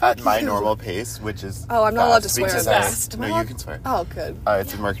walk at my you. normal pace, which is Oh, I'm not allowed to fast swear because on I- this. Am I No, allowed- you can swear. Oh, good.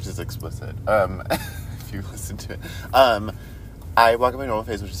 It's marked as explicit. If you listen to it, I walk at my normal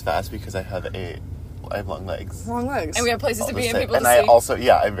pace, which is fast because I have long legs. Long legs. And we have places to be and people and to I see. also,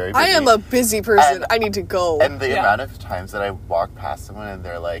 I'm very busy. I am a busy person. And- I need to go. And the Yeah. amount of times that I walk past someone and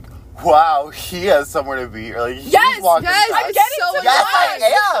they're like, "Wow, he has somewhere to be," or like, "He's Yes, walking yes, fast." I'm getting so to Yes, annoyed.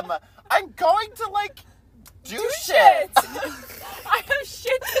 I am. I'm going to like do shit. I have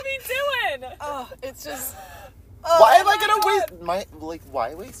shit to be doing. Oh, it's just. Why am I my gonna waste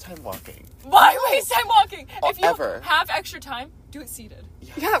why waste time walking? Why waste time walking? If you Ever. have extra time, do it seated.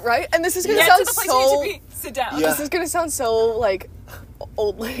 Yeah, right? And this is going to Get sound to the place so. you need to be. Sit down. Yeah. This is going to sound so, like,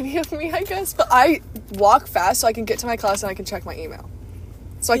 old lady of me, I guess. But I walk fast so I can get to my class and I can check my email.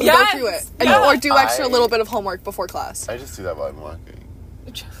 So I can Yes! go through it. And, Yeah. or do extra I- little bit of homework before class. I just do that while I'm walking.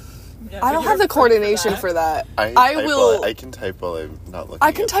 Yeah, I don't you're have the perfect coordination for that. I type will. I can type while I'm not looking.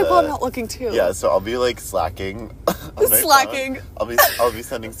 I can at type the- while I'm not looking too. Yeah, so I'll be like slacking. on my Slacking. phone. I'll be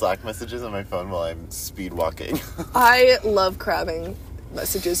sending Slack messages on my phone while I'm speed walking. I love crabbing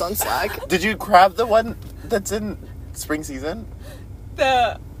messages on Slack. Did you grab the one that's in spring season?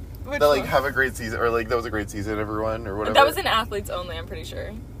 The which That like one? have a great season, or like that was a great season, everyone, or whatever. That was in athletes only. I'm pretty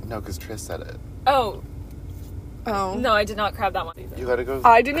sure. No, because Trish said it. Oh Oh. no, I did not crab that one either. You gotta go.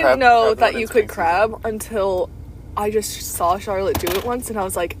 I didn't crab know the that one in you spring could crab season. until I just saw Charlotte do it once and I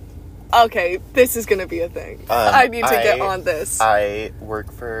was like, okay, this is gonna be a thing. I need to get on this. I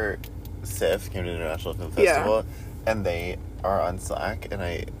work for SIF, Camden International Film Yeah. Festival, and they are on Slack, and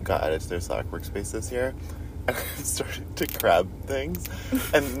I got added to their Slack workspace this year. And I started to crab things,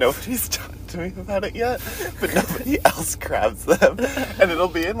 and nobody's talked to me about it yet, but nobody else crabs them. And it'll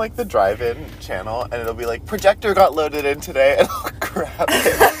be in like the drive-in channel, and it'll be like, projector got loaded in today, and I'll crab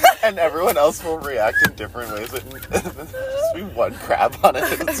it. And everyone else will react in different ways, but there's just be one crab on it,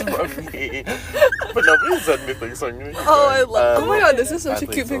 and it's from me. But nobody said anything, so I'm gonna keep Oh, I going. love. Oh my god, this is such a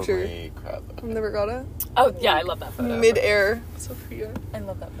Athletes cute picture. only crab. I've never got it. Oh yeah, I love that photo. Mid-air. Sophia. I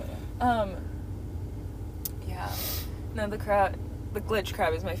love that photo. Yeah. No, the crab. the glitch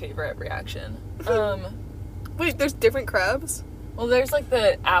crab is my favorite reaction. Wait, there's different crabs? Well, there's like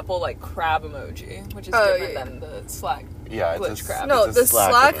the apple like crab emoji, which is different than the Slack glitch crab. No, It's a the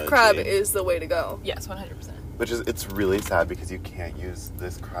Slack Slack crab emoji. is the way to go. Yes, 100%. It's really sad because you can't use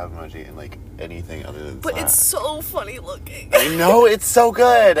this crab emoji in like anything other than But Slack. it's so funny looking. I know, it's so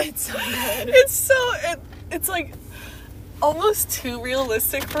good. It's so good. It's like almost too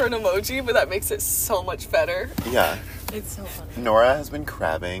realistic for an emoji, but that makes it so much better. Yeah. It's so funny. Nora has been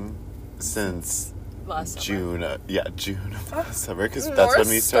crabbing since Last summer. June of last summer, because that's Nora's when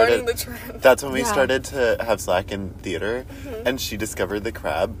we started. starting the trend. That's when we Yeah. started to have Slack in theater, and she discovered the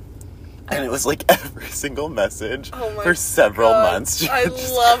crab, and it was like every single message Oh my for several God. months. She I would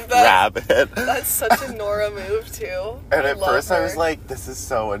just love that. grab it. That's such a Nora move too. And at love first I her. was like, "This is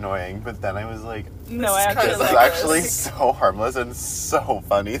so annoying," but then I was like, No, This I is actually kinda "This like is like actually this. so harmless and so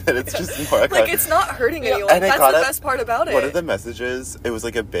funny that it's just more Like, it's not hurting anyone. And it That's got the a- best part about it. One of the messages, it was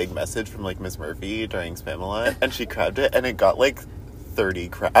like a big message from like Miss Murphy during Spamalot, and she crabbed it, and it got like 30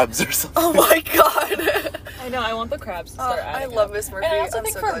 crabs or something. Oh my god. I know, I want the crabs to start I adding love up. Miss Murphy. And I also I'm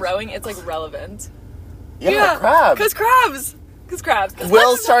think so for glad- rowing, it's like relevant. Yeah, crab. Because crabs. Because crabs.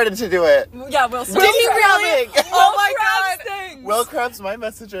 Will started to do it. Yeah, Will started. Will Did he really? crabbing. Oh my crabs god. things. Will crabs my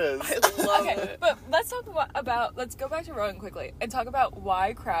messages. I love Okay, it. but let's talk about let's go back to rowing quickly and talk about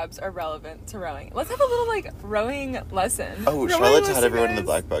why crabs are relevant to rowing. Let's have a little like rowing lesson. Oh, Rowing Charlotte taught lesson, everyone in the guys.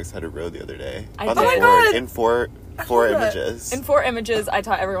 Black Box how to row the other day. I on did. the Oh my board God. in four love that. images. In 4 images, I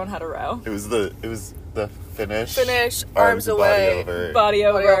taught everyone how to row. It was the finish, Finish, arms away, body over, Body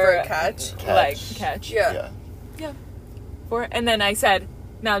over, Body over, catch. leg catch. Yeah. yeah. 4, and then I said,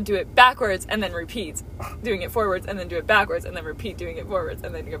 now do it backwards and then repeat, doing it forwards and then do it backwards and then repeat doing it forwards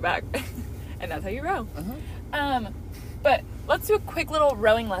and then go back, and that's how you row. But let's do a quick little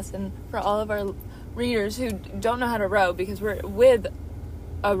rowing lesson for all of our readers who don't know how to row, because we're with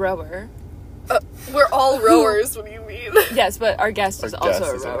a rower. We're all rowers, what do you mean? Yes, but our guest is Our also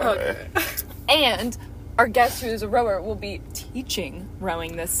guest a is rower. Okay. And our guest, who is a rower, will be teaching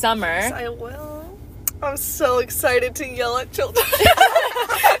rowing this summer. I will. I'm so excited to yell at children.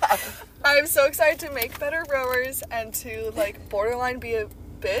 I'm so excited to make better rowers and to like borderline be a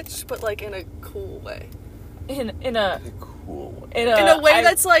bitch, but like in a cool way. In a Cool. In a way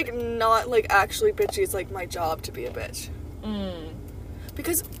that's like not like actually bitchy. It's like my job to be a bitch.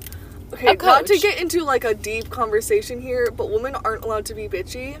 Because okay, A not to coach. get into like a deep conversation here, but women aren't allowed to be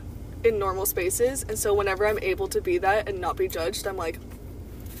bitchy in normal spaces, and so whenever I'm able to be that and not be judged, I'm like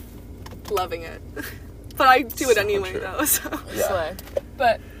loving it. But I do it So anyway true. though. So Yeah. slay.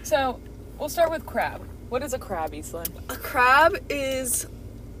 But so we'll start with crab. What is a crab, Iselin? a crab is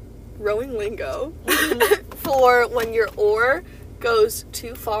rowing lingo for when your oar goes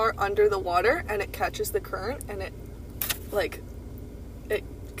too far under the water and it catches the current and it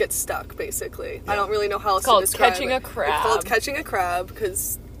gets stuck basically. I don't really know how else called to describe catching it. a crab. It's called catching a crab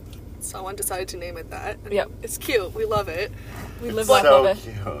because someone decided to name it that. And Yep. It's cute. We love it. We live So off of it.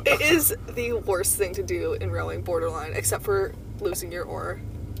 cute. It is the worst thing to do in rowing, borderline, except for losing your oar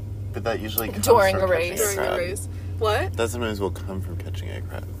But that usually comes During from a race. catching during the crab. race. What? That sometimes will come from catching a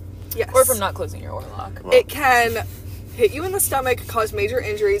crab. Yes. Or from not closing your oar lock. Well, It can hit you in the stomach, cause major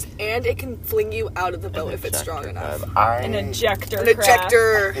injuries, and it can fling you out of the an boat if it's strong ejector enough. crab. An ejector An crab. I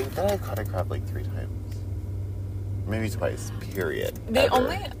ejector. think that I caught a crab like 3 times. Maybe twice, period. The ever.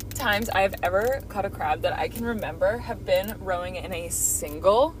 only times I've ever caught a crab that I can remember have been rowing in a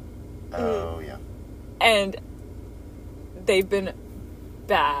single, Oh, yeah. and they've been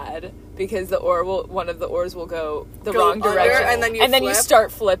bad because one of the oars will go the Go wrong under, direction, and then you flip.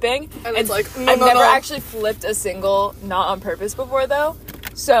 start flipping, And it's like, I've no, never no. actually flipped a single not on purpose before though,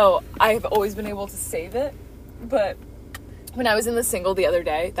 so I've always been able to save it. But when I was in the single the other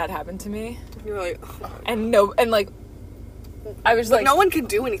day, that happened to me, You're like, and I was but like, no one can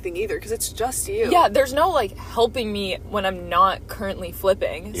do anything either because it's just you. yeah, there's no like helping me when I'm not currently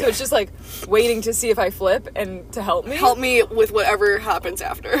flipping. So Yeah. it's just like waiting to see if I flip and to help me. Help me with whatever happens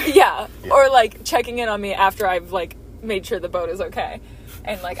after. Yeah. Yeah. Or like checking in on me after I've like made sure the boat is okay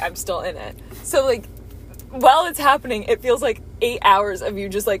and like I'm still in it. So like while it's happening, it feels like 8 hours of you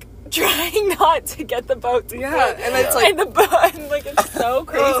just like trying not to get the boat to Yeah, flip. and it's like, and the boat and like it's so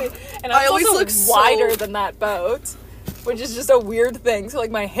crazy. And I I'm always also look so- wider than that boat. Which is just a weird thing. So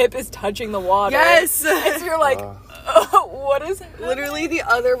like my hip is touching the water. yes! And so you're like, oh, what is happening? Literally the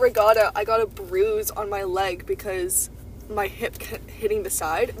other regatta, I got a bruise on my leg because my hip kept hitting the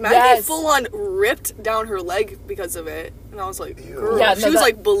side. Maggie Yes. full on ripped down her leg because of it. And I was like, Ew. girl. Yeah, she no, was that-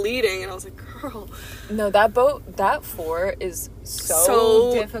 like bleeding. And I was like, girl. No, that boat, that 4 is so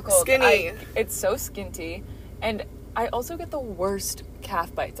So difficult. skinny. It's so skinty. And I also get the worst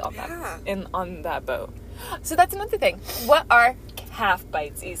calf bites on Yeah. on that boat. So that's another thing. What are calf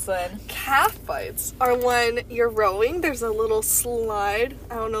bites, Iselin? Calf bites are when you're rowing. There's a little slide.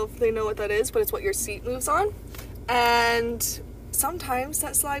 I don't know if they know what that is, but it's what your seat moves on. And sometimes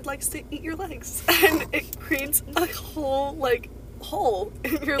that slide likes to eat your legs. And it creates a whole, like, hole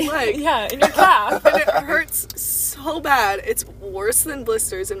in your leg. Yeah, in your calf. And it hurts so bad. It's worse than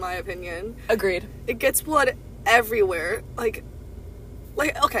blisters, in my opinion. Agreed. It gets blood everywhere. Like,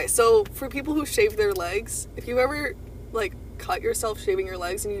 okay, so for people who shave their legs, if you ever, like, cut yourself shaving your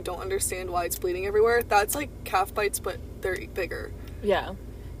legs and you don't understand why it's bleeding everywhere, that's like calf bites, but they're bigger. Yeah.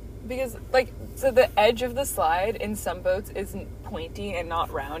 Because, like, so the edge of the slide in some boats isn't pointy and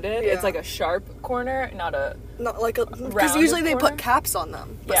not rounded. Yeah. It's like a sharp corner, not like a, because rounded usually they corner? put caps on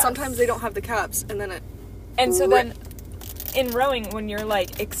them, but Yes. sometimes they don't have the caps, and then it. And so then, in rowing, when you're,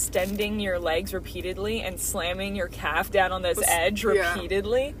 like, extending your legs repeatedly and slamming your calf down on this edge yeah.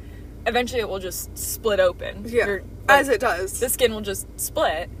 repeatedly, eventually it will just split open. Yeah, You're, as it does. The skin will just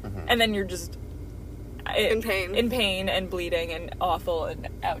split, and then you're just... In pain. In pain and bleeding and awful and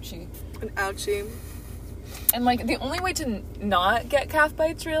ouchy. An ouchie. And, like, the only way to not get calf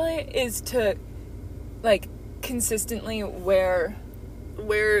bites, really, is to, like, consistently wear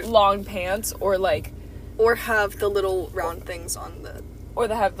long pants or, like... Or have the little round things on the... Or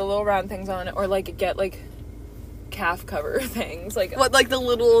they have the little round things on, or, like, get, like, calf cover things. Like, What, like the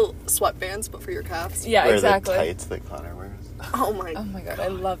little sweatbands, but for your calves? yeah, Wear exactly. the tights that Connor wears. Oh my God, I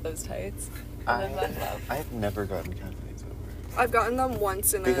love those tights. Love. I've never gotten calf bites over. I've gotten them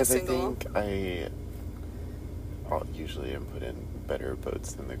once in Because a single. I think I'll usually am put in better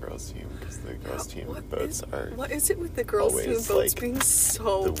boats than the girls' team, because the girls' team boats are What is it with the girls' team always, boats like, being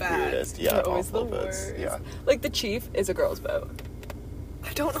so the bad? weirdest. Yeah, They're always awful the boats. worst. Yeah. Like, the Chief is a girl's boat.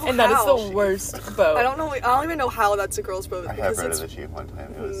 I don't know And how. that is the worst boat. I don't even know how that's a girl's boat, I have because heard it's of the Chief one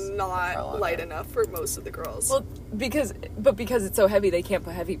time. It was not hell on light earth. enough for most of the girls. Well, because it's so heavy, they can't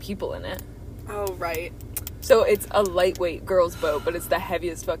put heavy people in it. Oh, right. So it's a lightweight girl's boat, but it's the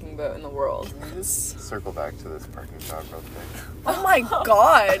heaviest fucking boat in the world. Can we just circle back to this parking job real quick? Oh my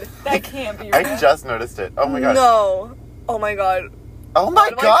god. That can't be I right. just noticed it. Oh my god. No. Oh my god. Oh my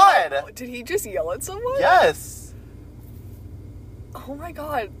god! Did he just yell at someone? Yes! Oh my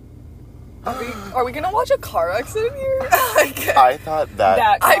god. Are we gonna watch a car accident here? I thought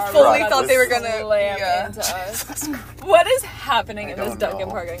that Car I fully was thought they were about to gonna- slam yeah. into us. What is happening I in this don't Dunkin'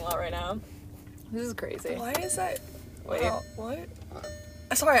 know. parking lot right now? This is crazy. Why is that? Wait. Oh, what?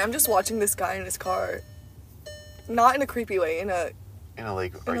 Sorry, I'm just watching this guy in his car. Not in a creepy way, in a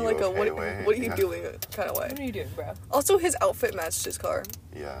like, are in you like a okay what, way? what are you Yeah. doing kind of way. What are you doing, bro? Also, his outfit matched his car.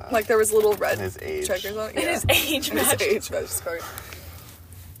 Yeah. Like there was little red And his age. checkers on it. It Yeah. is age And his match. age matched his car.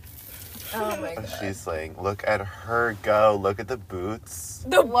 Oh my god. She's saying, look at her go. Look at the boots.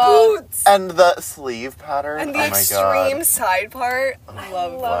 The Love- boots! And the sleeve pattern. And the oh my extreme god. side part. I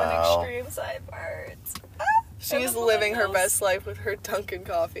Love love that. Wow. an extreme side part. She's the living her millennials. best life with her Dunkin'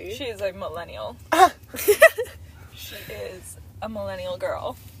 coffee. She is a millennial. She is a millennial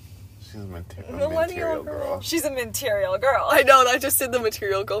girl. She's a Millennial material girl. girl. She's a material girl. I know, I just did the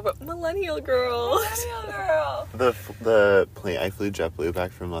material girl, but millennial girl. Millennial girl. The plane, I flew JetBlue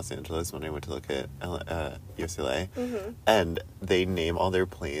back from Los Angeles when I went to look at UCLA, and they name all their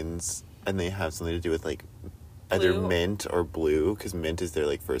planes, and they have something to do with like either Blue? Mint or Blue, because Mint is their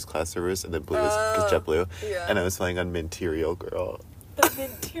like first class service, and then Blue is because JetBlue. yeah. And I was flying on Material Girl, The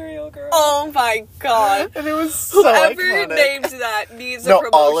material girl. Oh my god. and it was so Whoever iconic. named that needs a No,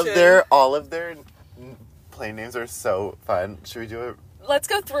 promotion. all of their plane names are so fun. Should we do it? Let's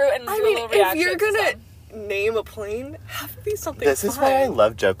go through and do I a mean, little if reaction. you're to gonna some. name a plane, have it be something This is fun. why I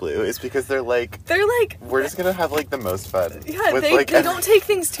love JetBlue. Is because they're like, we're just gonna have like the most fun. yeah, with, they like, don't take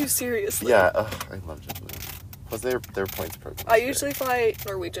things too seriously. Yeah, I love JetBlue. Plus their points program. I usually fly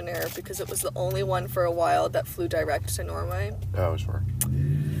Norwegian Air because it was the only one for a while that flew direct to Norway, Oh, sure.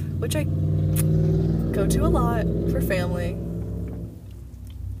 which I go to a lot for family.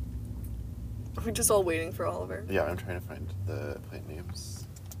 We're just all waiting for Oliver. Yeah, I'm trying to find the plane names.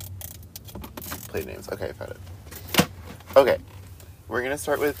 Plane names. Okay, I found it. Okay, we're gonna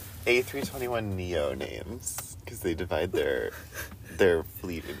start with A321 Neo names because they divide their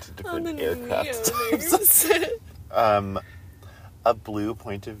fleet into different aircraft types. A blue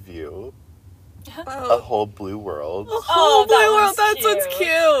point of view, a Oh, whole blue world, oh that blue world, one's that's what's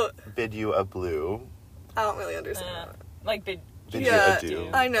cute. bid you a blue, I don't really understand that. Like big. bid Yeah, you adieu.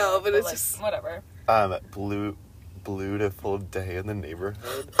 I know, but it's like, just whatever. Beautiful day in the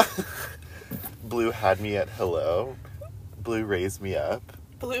neighborhood. Blue had me at hello. Blue raised me up.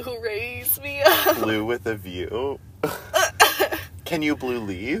 blue raised me up. Blue with a view. Can you blue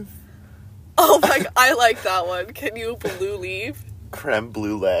leave? Oh my god, I like that one. Can you blue leave? Creme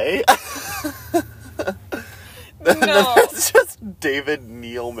brulee. No. It's just David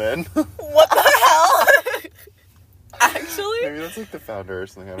Nealman. What the hell? Actually? Maybe that's like the founder or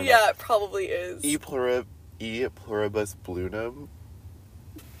something. I don't know. Yeah, it probably is. E pluribus blunum.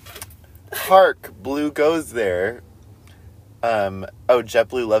 Hark, blue goes there.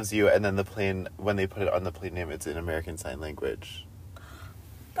 JetBlue loves you, and then the plane, when they put it on the plane name, it's in American Sign Language.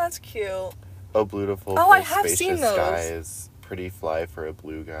 That's cute. Oh, beautiful. Oh, for I have spacious seen those. skies. Pretty fly for a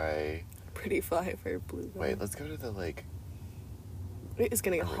blue guy. Pretty fly for a blue guy. Wait, let's go to the, like... It is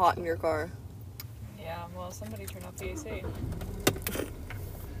getting hot in your car. Yeah, well, somebody turn off the AC.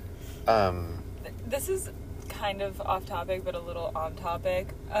 This is kind of off topic, but a little on topic.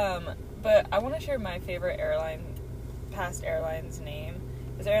 But I want to share my favorite past airline's name.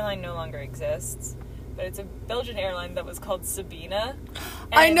 This airline no longer exists, but it's a Belgian airline that was called Sabina.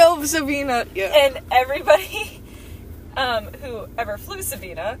 I know Sabina. Yeah. And everybody who ever flew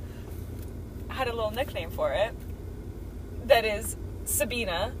Sabina had a little nickname for it. That is,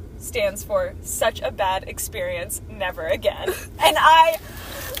 Sabina stands for such a bad experience, never again. And I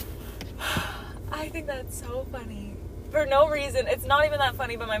think that's so funny. For no reason. It's not even that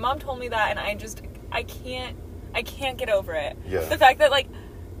funny, but my mom told me that, and I can't get over it. Yeah. The fact that, like,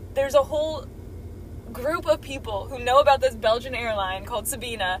 there's a whole group of people who know about this Belgian airline called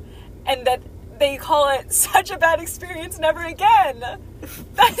Sabina, and that they call it such a bad experience, never again.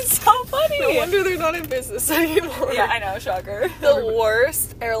 That's so funny. No wonder they're not in business anymore. Yeah, I know, shocker. The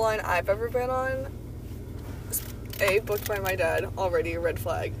worst airline I've ever been on, booked by my dad, already a red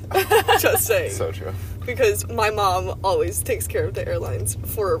flag. Just saying. So true. Because my mom always takes care of the airlines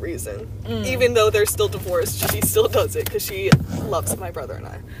for a reason. Even though they're still divorced, she still does it because she loves my brother and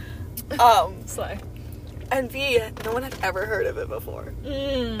I. Slay. And B, no one had ever heard of it before.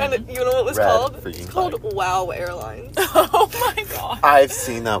 And you know what it was Red called? freaking It's called flag. Wow Airlines. Oh my god. I've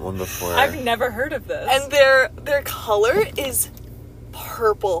seen that one before. I've never heard of this. And their color is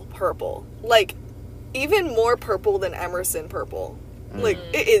purple. Like, even more purple than Emerson purple. Like,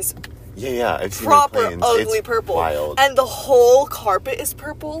 it is Yeah, I've seen proper the planes. ugly It's purple. wild. And the whole carpet is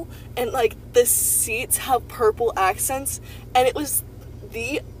purple. And, like, the seats have purple accents. And it was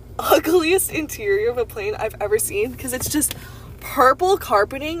the ugliest interior of a plane I've ever seen. Because it's just purple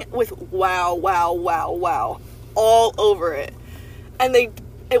carpeting with wow all over it. And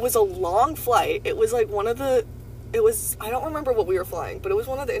it was a long flight. It was like I don't remember what we were flying, but it was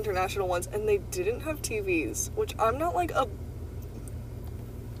one of the international ones, and they didn't have TVs, which I'm not like a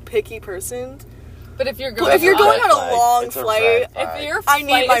picky person. But if you're But going, if you're going red on flag. a long It's a flight, red flag. if your I need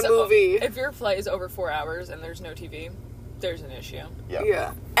flight my is movie. If your flight is over 4 hours and there's no TV, there's an issue.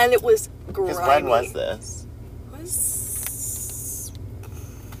 Yeah. And it was grimy. Because when was this? It was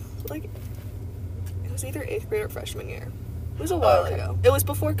like, it was either 8th grade or freshman year. It was a while Okay. ago. It was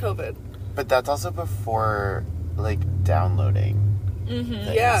before COVID. But that's also before, like, downloading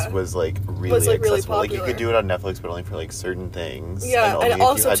things Yeah. was, like, really Was, like, really accessible. Like, you popular. could do it on Netflix, but only for, like, certain things. Yeah, only and if it you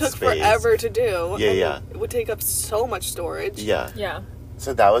also had took space. forever to do. Yeah, and yeah. It would take up so much storage. Yeah. Yeah.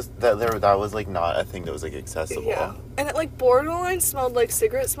 So that was, like, not a thing that was, like, accessible. Yeah. And it, like, borderline smelled like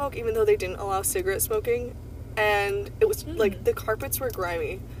cigarette smoke, even though they didn't allow cigarette smoking. And it was, like, the carpets were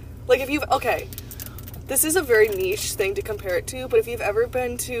grimy. Like, this is a very niche thing to compare it to, but if you've ever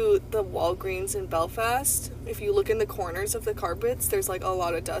been to the Walgreens in Belfast, if you look in the corners of the carpets, there's, like, a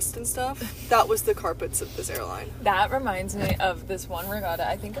lot of dust and stuff. That was the carpets of this airline. That reminds me of this one regatta.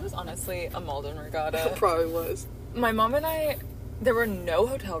 I think it was honestly a Malden It regatta. probably was. My mom and I, there were no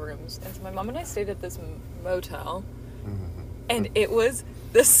hotel rooms, and so my mom and I stayed at this motel, and it was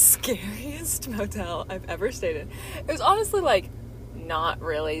the scariest motel I've ever stayed in. It was honestly, like, not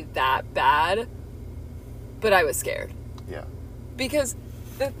really that bad, but I was scared. Yeah. Because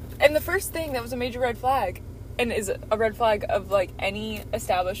the first thing that was a major red flag, and is a red flag of, like, any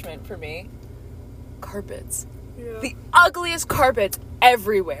establishment for me, carpets. Yeah. The ugliest carpets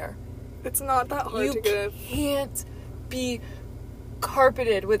everywhere. It's not that hard You to get. can't be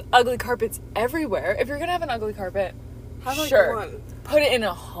carpeted with ugly carpets everywhere. If you're gonna have an ugly carpet, Have, like, sure, one. put it in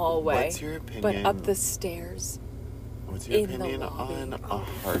a hallway. What's your opinion? But up the stairs. What's your in the opinion lobby. on a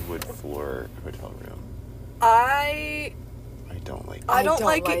hardwood floor hotel room? I don't like I that. don't don't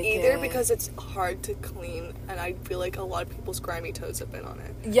like like it either it. because it's hard to clean, and I feel like a lot of people's grimy toes have been on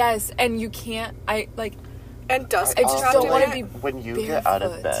it. Yes, and you can't. And dust I gets just trapped don't in wanna it. be When you get out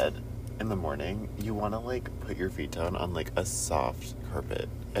of barefoot. bed in the morning, you want to, like, put your feet down on, like, a soft carpet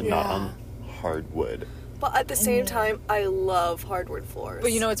and not Yeah. on hardwood. But at the same time, I love hardwood floors.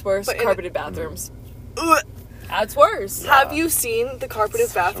 But you know what's worse? But in- Carpeted bathrooms. Ugh. That's worse. Have you seen the carpeted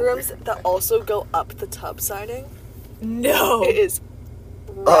Such a bathrooms weird that thing. also go up the tub siding? No. It is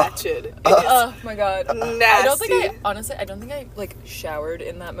ratchet. It is Oh my god. nasty. I don't think I like showered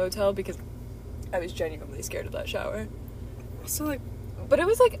in that motel because I was genuinely scared of that shower. So like, But it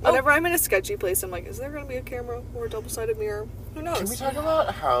was like, whenever I'm in a sketchy place, I'm like, is there gonna be a camera or a double-sided mirror? Who knows? Can we talk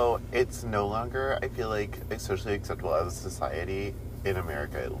about how it's no longer, I feel like, socially acceptable as a society, in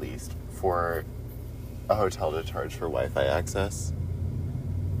America at least, for a hotel to charge for Wi-Fi access?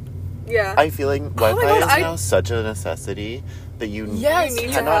 Yeah. I feel like Wi-Fi God, is now such a necessity that you Yes, you need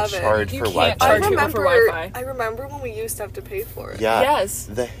to cannot have it. charge You for can't Wi-Fi. charge people for Wi-Fi. I remember when we used to have to pay for it. Yeah. Yes.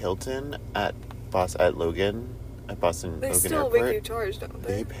 The Hilton at Logan, at Boston They Logan still Airport, make you charge, don't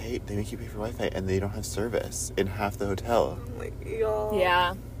they? they make you pay for Wi-Fi, and they don't have service in half the hotel. Like, y'all.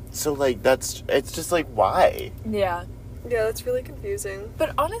 Yeah. So like it's just like, why? Yeah. Yeah, that's really confusing.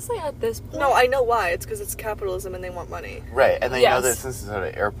 But honestly, at this point, No, I know why. It's because it's capitalism and they want money. Right, and they know Yes. that since it's at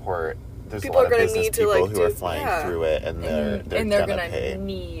an airport, there's People a lot are of gonna business need to, people like, who are do- flying yeah. through it, and they're gonna pay.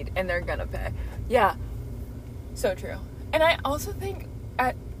 need, and they're gonna pay. Yeah. So true. And I also think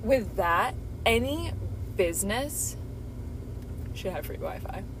with that, any business should have free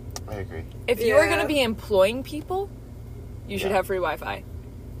Wi-Fi. I agree. If you are Yeah. going to be employing people, you should Yeah. have free Wi-Fi.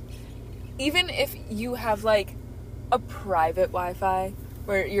 Even if you have like a private Wi-Fi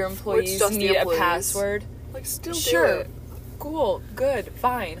where your employees just the need employees. a password, Like, still sure, do it. cool, good,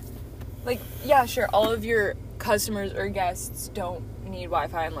 fine. Like, yeah, sure, all of your customers or guests don't need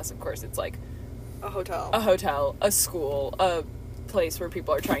Wi-Fi unless, of course, it's like A hotel. a hotel, a school, a place where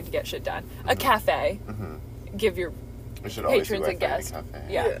people are trying to get shit done, a cafe. Mm-hmm. Give your It should always be patrons a Wi-Fi in a guest.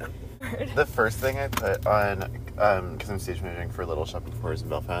 cafe. Yeah. The first thing I put on, because I'm stage managing for Little Shop of Horrors in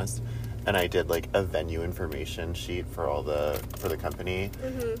Belfast, and I did like a venue information sheet for the company,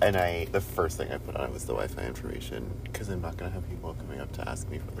 Mm-hmm. and the first thing I put on it was the Wi-Fi information, because I'm not gonna have people coming up to ask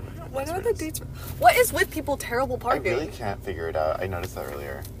me for the Wi-Fi. When are the passwords. dates? What is with people terrible I parking? really can't figure it out. I noticed that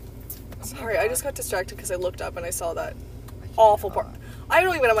earlier. Sorry, I just got distracted because I looked up and I saw that awful park. I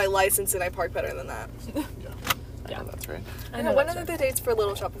don't even have my license and I park better than that. Yeah, I Yeah. know that's right. I When that's are right. the dates for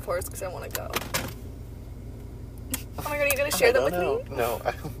Little Shop of Horrors? Because I want to go. Oh my god, are you gonna share them with me? No,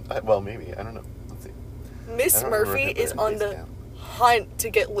 well, maybe. I don't know. Let's see. Miss I don't remember Murphy if I put is it in on base the camp. hunt to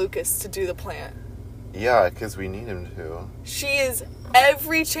get Lucas to do the plant. Yeah, because we need him to. She is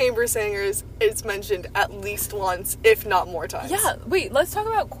every chamber singers is mentioned at least once, if not more times. Yeah, wait, let's talk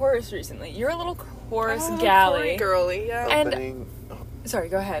about chorus recently. You're a little chorus Oh, galley. Corey girly, yeah. And- Opening Sorry,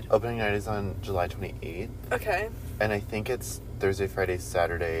 go ahead. opening night is on July 28th, Okay. and I think it's Thursday, Friday,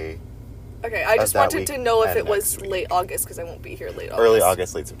 Saturday, Okay, I just that wanted week to know if and it was next week. late August because I won't be here late August. early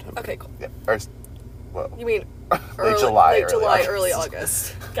August, late September. Okay, cool. Yeah, well, You mean late July, late early July, August. early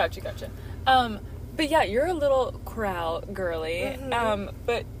August. Gotcha. But yeah, you're a little chorale girly. Mhm.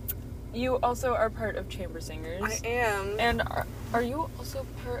 But you also are part of Chamber Singers. I am. And are you also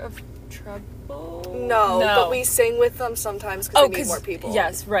part of Treble? No, but we sing with them sometimes because we need more people.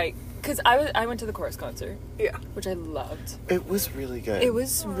 Yes, right. Because I went to the chorus concert, Yeah. which I loved. it was really good. It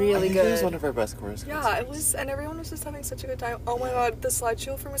was I really think good. It was one of our best chorus Yeah, concerts. it was, and everyone was just having such a good time. Oh my god, the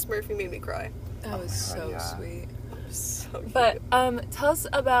slideshow for Miss Murphy made me cry. That was my so God, yeah. sweet. So cute. But tell us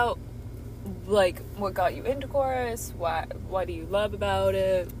about like what got you into chorus. What do you love about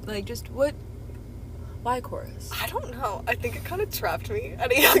it? Like just why chorus? I don't know. I think it kind of trapped me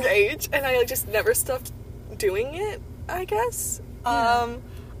at a young age, and I just never stopped doing it, I guess. Yeah.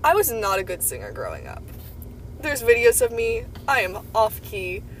 I was not a good singer growing up. There's videos of me. I am off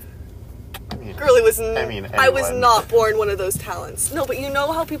key. I mean, Girly was. I was anyone. not born one of those talents. No, but you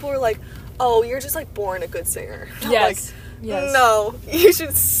know how people are like, "Oh, you're just like born a good singer." I'm Yes. Like, Yes. No, you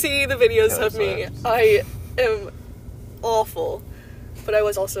should see the videos Taylor of me. Swift. I am awful, but I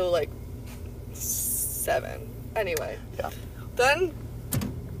was also like 7. Anyway, Yeah. then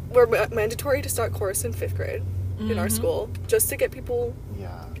we're mandatory to start chorus in 5th grade in our school just to get people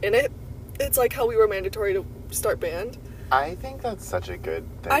Yeah. in it. It's like how we were mandatory to start band. I think that's such a good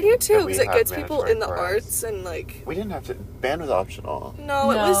thing. I do too that we because it have gets people mandatory in the chorus. arts and like. We didn't have to. Band was optional.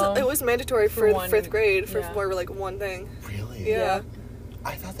 No, No. it was mandatory For for one- 5th grade for yeah. more like one thing. Really? Yeah.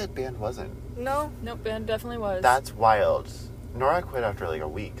 I thought that band wasn't. No. Nope, band definitely was. That's wild. Nora quit after like a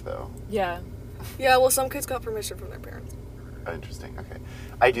week, though. Yeah. Yeah. Well, some kids got permission from their parents. Oh, interesting. Okay.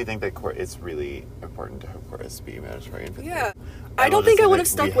 I do think that it's really important to have chorus be mandatory in fifth Yeah. grade. I don't will think just I say would that have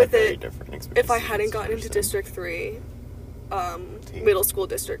stuck we had with very it different if I experiences hadn't gotten into person. District 3, Team. middle school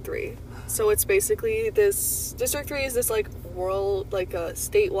District 3. So it's basically this, District 3 is this like world, like a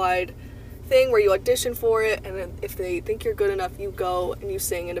statewide thing where you audition for it, and then if they think you're good enough, you go and you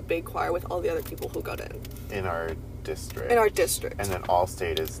sing in a big choir with all the other people who got In our district. And then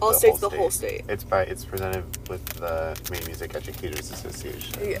All-State is the whole state. It's presented with the Maine Music Educators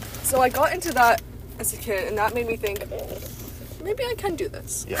Association. Yeah. So I got into that as a kid, and that made me think, maybe I can do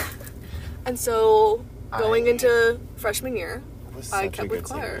this. Yeah. And so going into freshman year, I kept kept with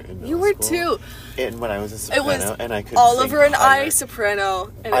choir. In You were school. too. And when I was a soprano, It was and I could Oliver sing and higher. I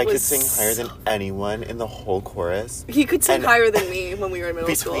soprano, and I it was could sing higher than anyone in the whole chorus. He could sing And higher than me when we were in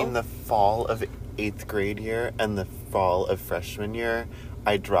middle school. Between the fall of 8th grade year and the fall of freshman year,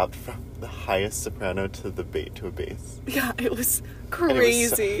 I dropped from the highest soprano to a bass. Yeah, it was And it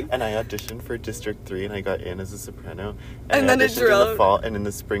was crazy. and I auditioned for District 3 and I got in as a soprano. And I then it auditioned in the dropped. fall, and in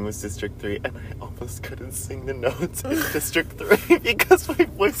the spring was District 3, and I almost couldn't sing the notes in District 3 because my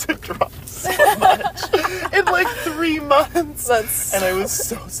voice had dropped so much in like 3 months. That's And I was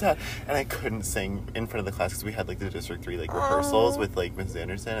so sad. And I couldn't sing in front of the class because we had like the District 3 like rehearsals with like Ms.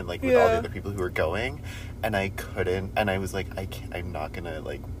 Anderson and like with all the Yeah. other people who were going. And I couldn't, and I was like, I'm not gonna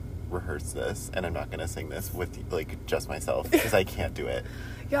like rehearse this, and I'm not gonna sing this with like just myself because I can't do it.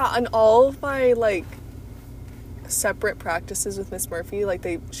 Yeah, and all of my like separate practices with Miss Murphy, like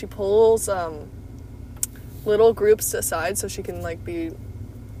she pulls little groups aside so she can like be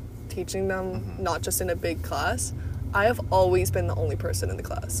teaching them not just in a big class. I have always been the only person in the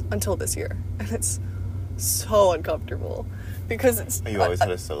class until this year, and it's so uncomfortable because it's. You always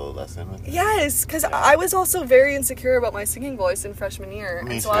had a solo lesson with me? Yes, because I was also very insecure about my singing voice in freshman year,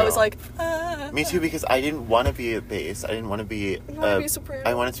 Me and so too. I was like, Me too, because I didn't want to be a bass. I didn't want to be. wanted to be a soprano.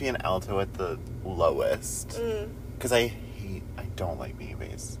 I wanted to be an alto at the lowest. Because I don't like being a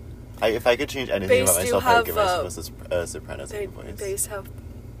bass. If I could change anything Bass about do myself, I would give have, myself a soprano singing voice. Bass have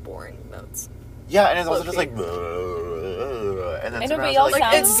boring notes. Yeah, and it's also just Okay. like. And then I know, but sopranos y'all are like,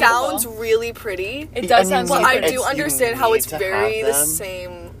 Like it Sounds sounds really pretty, It does sound but super I pretty. do understand how you it's need to very have the them.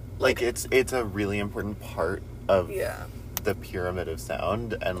 same. Like it's a really important part of Yeah. the pyramid of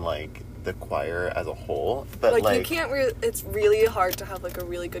sound and like the choir as a whole. But Like, like you can't it's really hard to have like a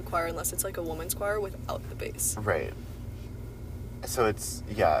really good choir unless it's like a woman's choir without the bass. Right. So it's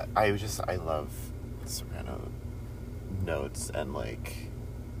I love soprano notes and like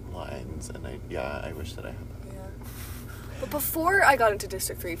lines, and I wish that I had that. Yeah. But before I got into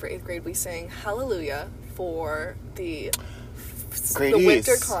District 3 for 8th grade, we sang Hallelujah for the Grade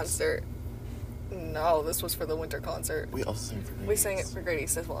winter East. concert. No, this was for the winter concert. We also sang for We sang it for Grade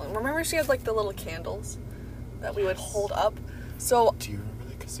East as well. And remember she had like the little candles that we would hold up? So Do you remember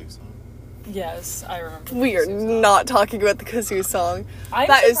the kazoo song? Yes, I remember. we are Susan. not talking about the kazoo song. I'm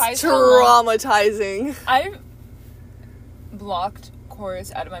That is surprised how long- traumatizing. I blocked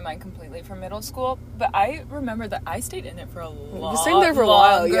chorus out of my mind completely from middle school, but I remember that I stayed in it for a lot stayed there for a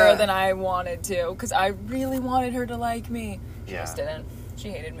while, longer yeah. than I wanted to, because I really wanted her to like me. She Yeah. just didn't. She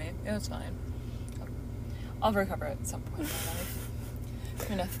hated me. It was fine. I'll recover at some point in my life.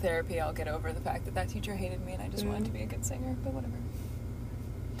 In a therapy, I'll get over the fact that teacher hated me and I just wanted to be a good singer, but whatever.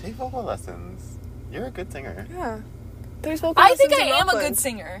 Take vocal lessons. You're a good singer. Yeah. There's vocal I think lessons I in am a Rockland. good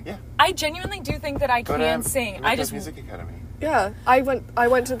singer. Yeah. I genuinely do think that I Go can to sing. I Ricko's just Music Academy. Yeah, I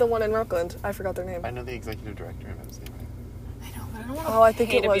went to the one in Rockland. I forgot their name. I know the executive director of MCA. I know, but I don't want to Oh, I think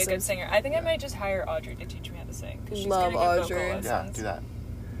pay it to be a wasn't. good singer. I think I might just hire Audrey to teach me how to sing. 'Cause she's Love gonna give Audrey. vocal Yeah, lessons. do that.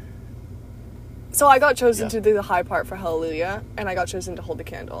 So I got chosen Yeah. to do the high part for Hallelujah, and I got chosen to hold the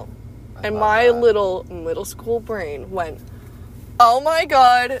candle. And love my that. little middle school brain went, oh my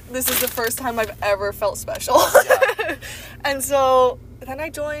god, this is the first time I've ever felt special. Yeah. And so then I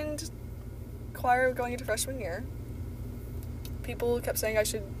joined choir going into freshman year. People kept saying I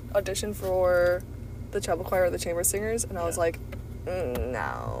should audition for the treble choir or the chamber singers, and I was Yeah. like,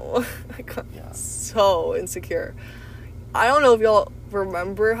 no. I got Yeah. so insecure. I don't know if y'all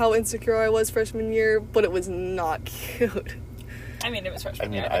remember how insecure I was freshman year, but it was not cute. I mean, it was freshman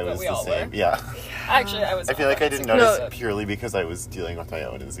I mean, year. I think was we the all same. were. Yeah. Actually, I was. I feel like I didn't insecure. notice No. purely because I was dealing with my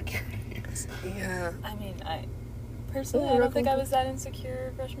own insecurities. Yeah. I mean, personally, Oh, I don't think I Rockland. was that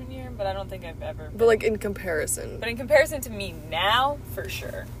insecure freshman year, but I don't think I've ever. But been. like in comparison. But in comparison to me now, for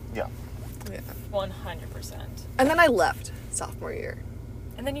sure, Yeah. Yeah. 100%. And then I left sophomore year.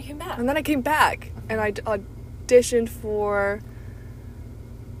 And then you came back. And then I came back and I auditioned for.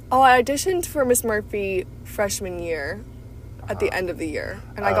 Oh, I auditioned for Miss Murphy freshman year at the end of the year.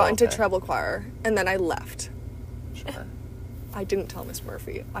 And I got into okay. treble choir. And then I left. Sure. I didn't tell Miss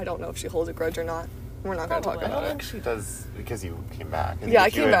Murphy. I don't know if she holds a grudge or not. We're not going to talk Probably. I about don't it. think she does because you came back. think Yeah, I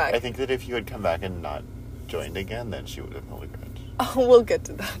if you came back. I think that if you had come back and not joined again, then she would have held a grudge. Oh, we'll get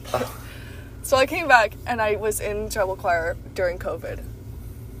to that. So I came back and I was in treble choir during COVID.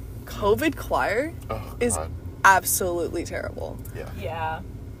 COVID choir Oh, is God. absolutely terrible. Yeah. Yeah.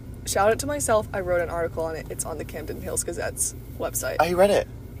 Shout out to myself. I wrote an article on it. It's on the Camden Hills Gazette's website. I read it.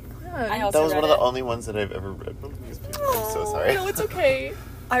 I Yeah. also That was read one of the it. only ones that I've ever read from these people. I'm so sorry. No, it's okay.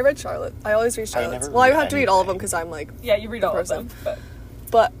 I read Charlotte. I always read Charlotte's. never Well, I read have to read all of them anything. because I'm like, Yeah, you read all person. of them.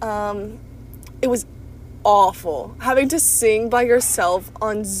 but it was awful having to sing by yourself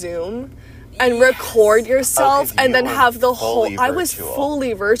on Zoom and record yourself 'cause and you then were have the whole. fully I was virtual.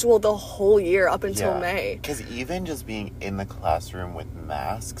 fully virtual the whole year up until May. Because even just being in the classroom with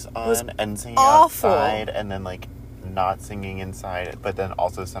masks was on and singing awful. outside and then like not singing inside, but then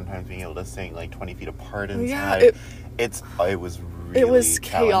also sometimes being able to sing like 20 feet apart inside. Yeah, it was really was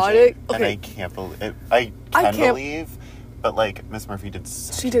challenging. chaotic. And Okay. I can't believe it. I can't- believe, but like Miss Murphy did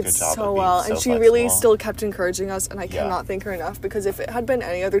such She a did good job so of being well, so and she really flexible. still kept encouraging us, and I Yeah. cannot thank her enough, because if it had been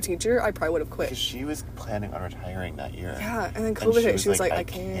any other teacher, I probably would have Because quit. she was planning on retiring that year. Yeah, and then And COVID hit. She was like, I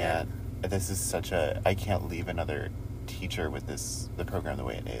can't. can't. This is such a. I can't leave another teacher with the program the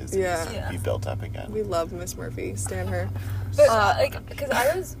way it is. It Yeah. needs to Yeah. be built up again. We love Miss Murphy. Stan her. But Uh,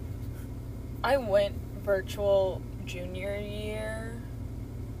 because I went virtual junior year,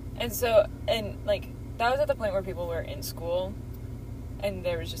 and like that was at the point where people were in school, and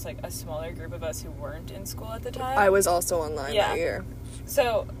there was just like a smaller group of us who weren't in school at the time. I was also online Yeah. that year.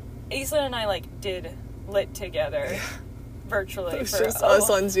 So Iselin and I like did lit together virtually. It was for just us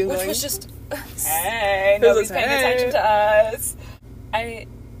on Zoom which going, was just hey, It was nobody's paying hey. attention to us.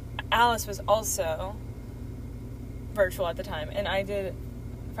 Alice was also virtual at the time, and I did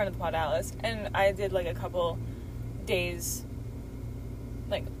friend of the pod Alice, and I did like a couple days,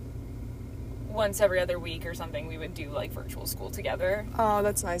 like once every other week or something. We would do like virtual school together. Oh,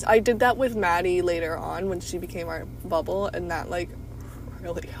 that's nice. I did that with Maddie later on when she became our bubble, and that like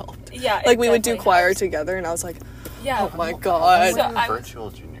really helped. Yeah, it Like we would do definitely choir helps. together, and I was like, Yeah. oh my How long god. So were you I- virtual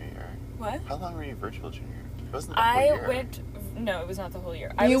junior year? What? How long were you virtual junior year? It wasn't the whole I year. went. No, it was not the whole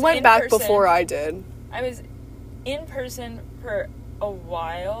year. You was went in back person. before I did. I was in person for a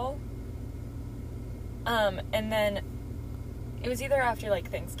while. And then it was either after like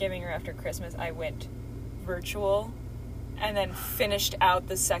Thanksgiving or after Christmas I went virtual, and then finished out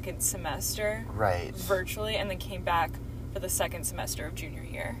the second semester Right. virtually, and then came back for the second semester of junior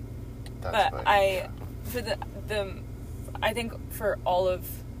year. That's But what, for the I think for all of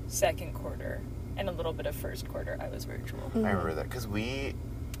second quarter and a little bit of first quarter I was virtual. I remember that because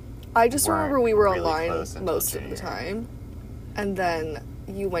I just weren't remember we were really online close until most of the junior. time, and then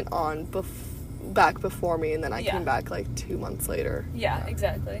you went on back before me, and then I Yeah. came back like 2 months later. Yeah,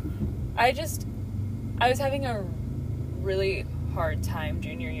 exactly. I was having a really hard time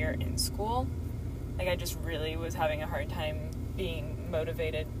junior year in school. Like, I just really was having a hard time being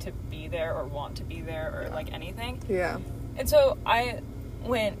motivated to be there or want to be there or, like, anything. Yeah. And so I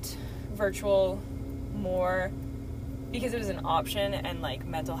went virtual more because it was an option and, like,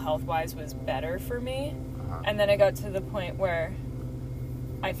 mental health-wise was better for me. Uh-huh. And then I got to the point where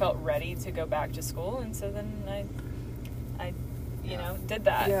I felt ready to go back to school, and so then I did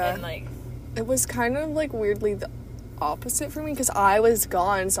that. Yeah. And, like... It was kind of like weirdly the opposite for me, because I was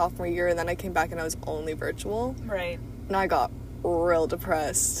gone sophomore year, and then I came back and I was only virtual, Right. and I got real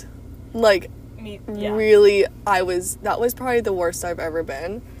depressed. Like, Yeah. really, that was probably the worst I've ever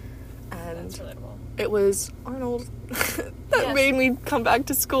been. And That's relatable. it was Arnold that Yes. made me come back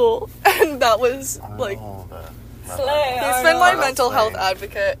to school, and that was like, Slay, he's been my Arnold. mental health Slay.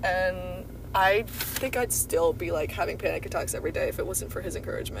 advocate, and I think I'd still be like having panic attacks every day if it wasn't for his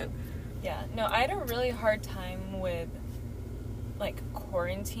encouragement. Yeah. No, I had a really hard time with, like,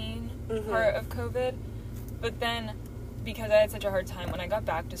 quarantine Mhm. part of COVID. But then, because I had such a hard time, when I got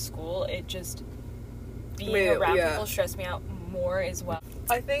back to school, it just... Being around Yeah. people stressed me out more as well.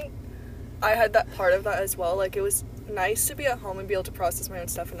 I think I had that part of that as well. Like, it was nice to be at home and be able to process my own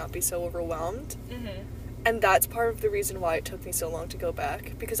stuff and not be so overwhelmed. Mm-hmm. And that's part of the reason why it took me so long to go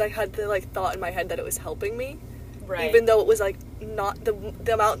back, because I had the like thought in my head that it was helping me, Right. even though it was like not the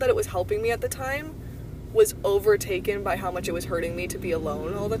amount that it was helping me at the time was overtaken by how much it was hurting me to be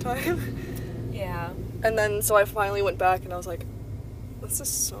alone all the time. Yeah. And then so I finally went back and I was like, this is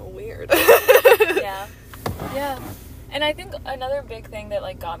so weird. Yeah. Yeah. And I think another big thing that,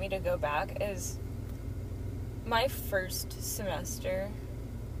 like, got me to go back is my first semester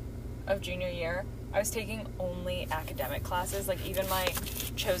of junior year, I was taking only academic classes. Like, even my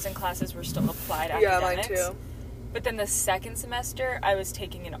chosen classes were still applied Yeah, academics. mine too. But then the second semester, I was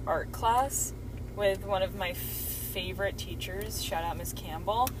taking an art class with one of my favorite teachers. Shout out Miss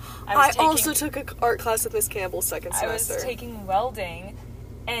Campbell. I also took an art class with Miss Campbell second I semester. was taking welding,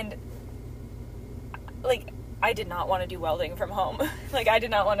 and, like, I did not want to do welding from home. Like, I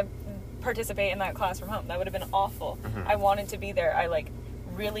did not want to participate in that class from home. That would have been awful. Mhm. I wanted to be there. I, like,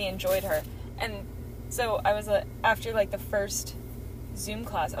 really enjoyed her. And so I was, after, like, the first Zoom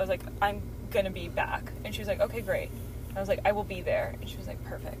class, I was like, I'm gonna be back. And she was like, okay, great. And I was like, I will be there. And she was like,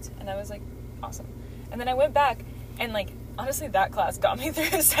 perfect. And I was like, awesome. And then I went back, and, like, honestly, that class got me through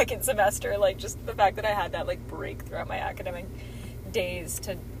the second semester. Like, just the fact that I had that, like, break throughout my academic days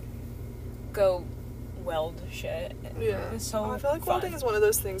to go weld shit. Yeah. It was so I feel like fun. welding is one of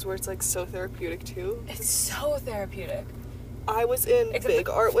those things where it's like so therapeutic too. It's so therapeutic. I was in Except big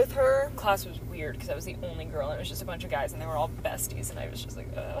the- art with her. Class was weird because I was the only girl, and it was just a bunch of guys, and they were all besties, and I was just like,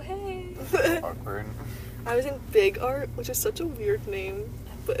 oh, hey. Awkward. I was in big art, which is such a weird name,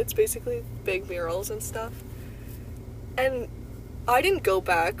 but it's basically big murals and stuff. And I didn't go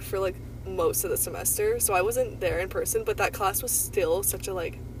back for like most of the semester, so I wasn't there in person, but that class was still such a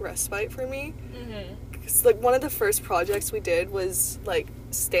like respite for me. Mm-hmm. 'Cause, like, one of the first projects we did was like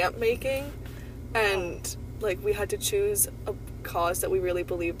stamp making, and like we had to choose a cause that we really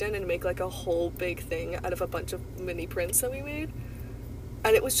believed in and make like a whole big thing out of a bunch of mini prints that we made.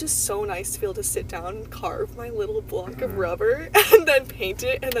 And it was just so nice to be able to sit down and carve my little block of rubber and then paint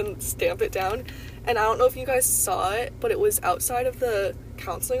it and then stamp it down. And I don't know if you guys saw it, but it was outside of the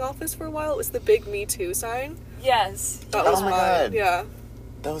counseling office for a while. It was the big Me Too sign. Yes. That Oh was my mine. God. Yeah.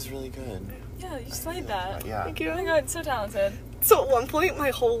 That was really good. Yeah, you slayed that. Yeah. Thank you. Oh my god, so talented. So at one point, my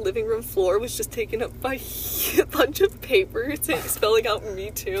whole living room floor was just taken up by a bunch of paper spelling out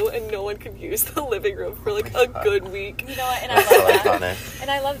Me Too, and no one could use the living room for like a good week. You know what? And I That's so love that. iconic. And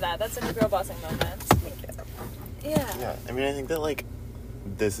I love that. That's such a girl bossing moment. Yeah. Yeah, I mean, I think that, like,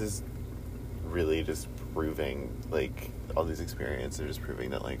 this is really just proving, like, all these experiences are just proving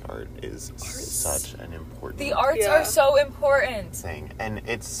that, like, art is such an important The arts Yeah. are so important. thing. And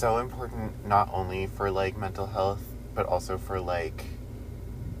it's so important not only for, like, mental health, but also for, like,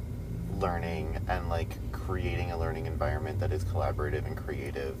 learning and, like, creating a learning environment that is collaborative and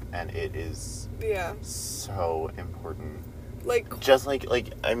creative. And it is Yeah. so important. Like, Just like,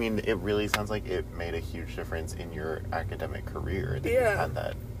 I mean, it really sounds like it made a huge difference in your academic career that you Yeah, had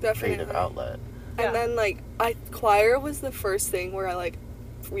that creative definitely. outlet. Yeah. and then like, choir was the first thing where I like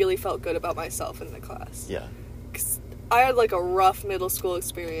really felt good about myself in the class. Yeah. 'Cause I had like a rough middle school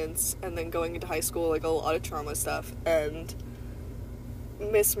experience, and then going into high school, like a lot of trauma stuff, and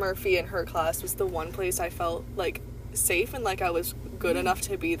Miss Murphy in her class was the one place I felt like safe and like I was good enough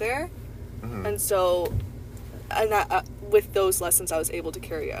to be there. Mhm. And so, and that, with those lessons I was able to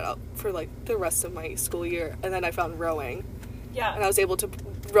carry it out for like the rest of my school year. And then I found rowing, Yeah. and I was able to,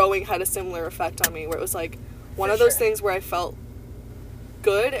 rowing had a similar effect on me, where it was like one For of those sure. things where I felt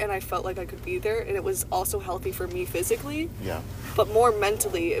good and I felt like I could be there, and it was also healthy for me physically, Yeah. but more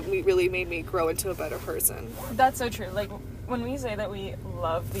mentally it really made me grow into a better person. That's so true. Like, when we say that we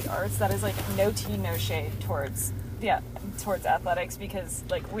love the arts, that is like no tea, no shade towards athletics, because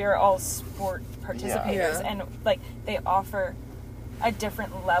like we are all sport participators, Yeah. and like they offer a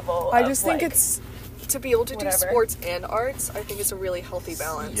different level. I of, just think like, it's, to be able to do whatever. sports and arts, I think it's a really healthy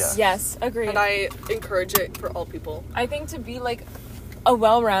balance. Yeah. Yes, agreed. And I encourage it for all people. I think to be like a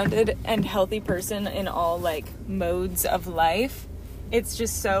well-rounded and healthy person in all like modes of life, it's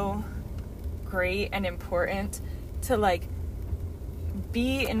just so great and important to like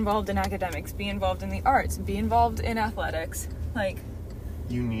be involved in academics, be involved in the arts, be involved in athletics. Like,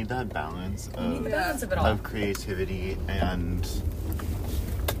 You need that balance you need the of, balance of it all. of creativity and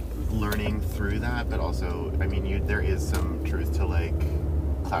learning through that, but also, I mean, there is some truth to like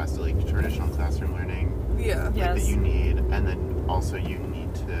traditional classroom learning Yeah. like, Yes. that you need, and then also you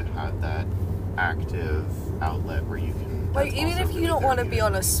need to have that active outlet where you can Like, that's even also if you really don't want to be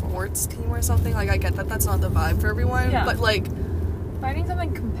therapeutic. on a sports team or something, like, I get that that's not the vibe for everyone, Yeah. but, like, Finding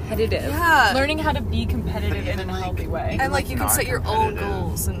something competitive. Yeah. Learning how to be competitive But in even, a like- healthy way. even, and, like, you can not set your own competitive.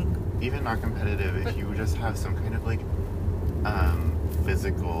 goals, and, Even not competitive, if you just have some kind of like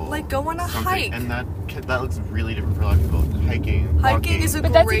physical, like, go on a something, hike. and that looks really different for a lot of people. Hiking Hiking is a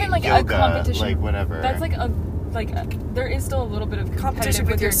But that's great even like yoga, a competition. like whatever. That's like there is still a little bit of Competition competitive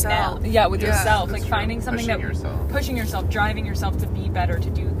with your yourself. Yeah, with Yeah. yourself. That's Like true. finding something Pushing yourself. driving yourself to be better, to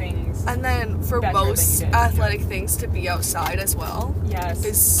do things. And then for Better than most you did. athletic things to be outside as well Yes.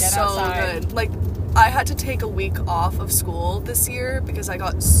 is Get so outside. good. Like, I had to take a week off of school this year because I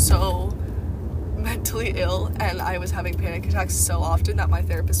got so mentally ill and I was having panic attacks so often that my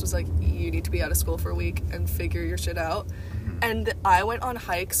therapist was like, you need to be out of school for a week and figure your shit out. And I went on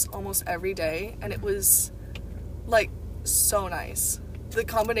hikes almost every day, and it was like so nice. The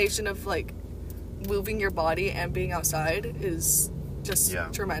combination of like moving your body and being outside is just Yeah.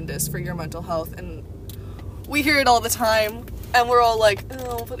 tremendous for your mental health, and we hear it all the time. and we're all like,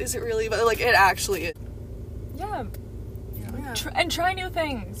 oh, but is it really? But like, it actually is. Yeah. Yeah. And try new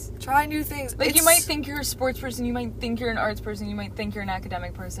things. Try new things. Like, you might think you're a sports person, you might think you're an arts person, you might think you're an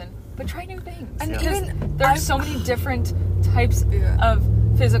academic person, but try new things. And Because even there are so many different types Yeah. of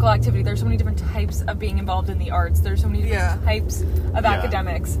physical activity. There's so many different types of being involved in the arts. There's so many different types of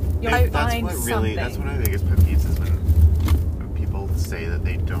academics. You'll find that's what something. That's one of my biggest pet peeves is when people say that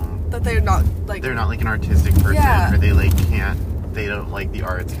they're not like they're not like an artistic person, Yeah. or they don't like the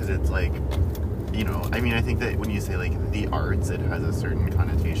arts, because it's like, you know, I mean, I think that when you say like the arts, it has a certain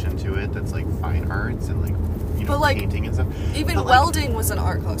connotation to it that's like fine arts and like, you know, But, like, painting and stuff. even But, like, welding was an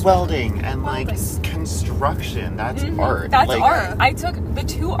art class. welding and like Welding. construction, that's art. That's like, art. I took the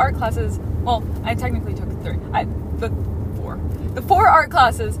 2 art classes. Well, I technically took 3. The 4 art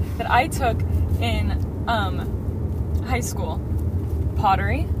classes that I took in high school.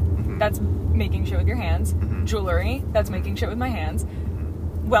 Pottery, that's making shit with your hands. Jewelry, that's making shit with my hands.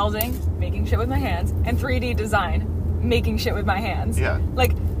 Welding, making shit with my hands. And 3D design, making shit with my hands. Yeah.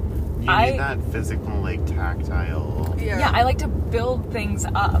 Like, You need that physical, like, tactile. yeah, I like to build things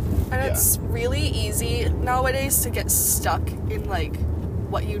up. And it's really easy nowadays to get stuck in like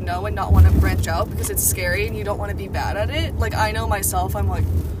what you know and not want to branch out because it's scary and you don't want to be bad at it. Like, I know myself, I'm like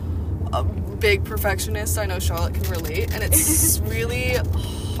a big perfectionist. I know Charlotte can relate, and it's really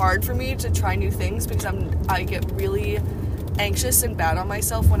hard for me to try new things because I get really anxious and bad on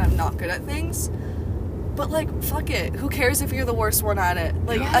myself when I'm not good at things. But like, fuck it, who cares if you're the worst one at it?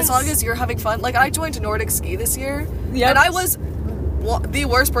 Like, as long as you're having fun. Like, I joined Nordic ski this year, and I was the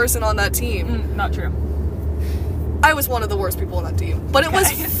worst person on that team. Not true. I was one of the worst people on that team, but it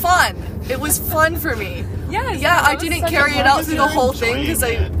was fun. It was fun for me. Yeah, I didn't carry it out through the whole thing because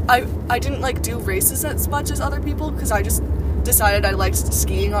enjoying I didn't like do races as much as other people because I just decided I liked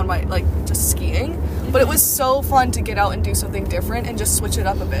skiing on my just skiing. But it was so fun to get out and do something different and just switch it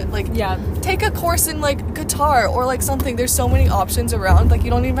up a bit. Like, take a course in like guitar or like something. There's so many options around. Like, you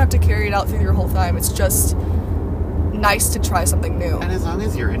don't even have to carry it out through your whole time. It's just nice to try something new. And as long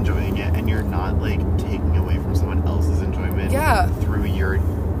as you're enjoying it and you're not like taking away from someone else's enjoyment through your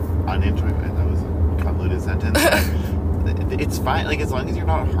unenjoyment, that was a convoluted sentence. It's fine. Like, as long as you're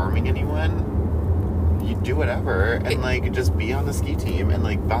not harming anyone, you do whatever and like just be on the ski team and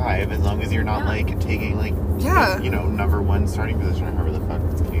like vibe, as long as you're not like taking like you know, number 1 starting position or however the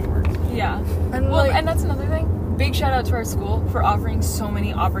fuck skiing works. And and that's another thing. Big shout out to our school for offering so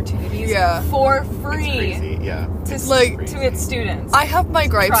many opportunities for free It's like to its students. I have my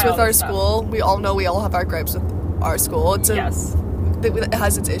gripes with our stuff. school. We all have our gripes with our school. It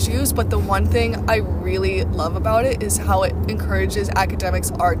has its issues, but the one thing I really love about it is how it encourages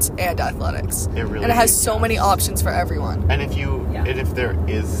academics, arts, and athletics. It really and it has so many options for everyone. And if there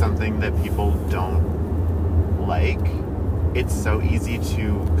is something that people don't like, it's so easy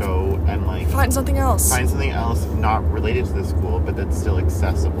to go and like find something else not related to the school, but that's still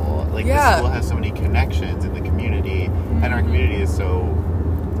accessible. Like, the school has so many connections in the community, and our community is so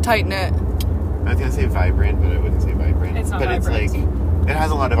tight knit. I was gonna say vibrant, but I wouldn't say vibrant. It's not but vibrant. It's like, it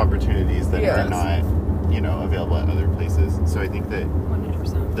has a lot of opportunities that are not, you know, available at other places. So I think that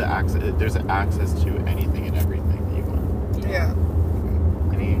 100%. there's access to anything and everything that you want. Yeah.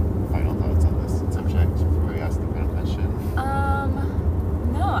 Any final thoughts on this subject before we ask the final question?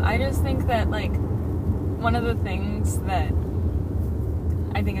 No, I just think that like one of the things that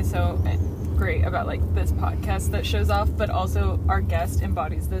I think is so great about like this podcast that shows off, but also our guest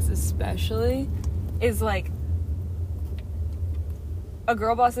embodies this especially, is like a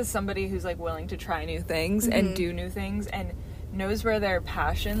girl boss is somebody who's like willing to try new things and do new things and knows where their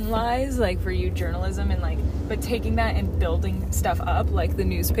passion lies, like for you journalism, and like but taking that and building stuff up like the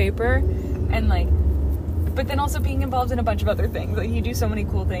newspaper, and like but then also being involved in a bunch of other things. Like, you do so many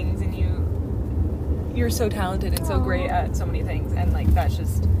cool things and you're so talented and so great at so many things, and like that's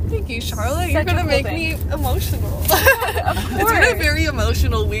just Thank you, Charlotte. You're gonna make me emotional. Of course. It's been a very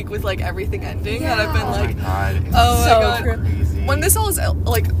emotional week with like everything ending, and I've been like, oh my god, oh my so god. crazy. When this all is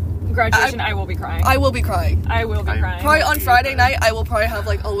like graduation, I will be crying. I will be crying. I will be crying. Probably on Friday night, I will probably have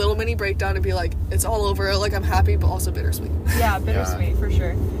like a little mini breakdown and be like, it's all over. Like, I'm happy, but also bittersweet. Yeah, bittersweet for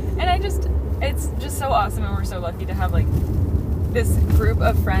sure. And it's just so awesome, and we're so lucky to have like this group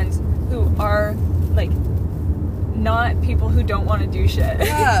of friends who are like not people who don't want to do shit.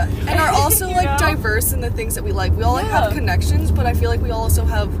 Yeah, and are also like know? Diverse in the things that we like. We all like, have connections, but I feel like we also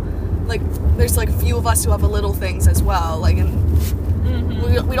have like there's like a few of us who have a little things as well. Like, and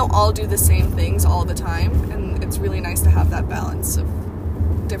we don't all do the same things all the time, and it's really nice to have that balance of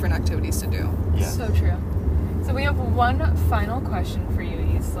different activities to do. Yeah. So true. So we have one final question for you,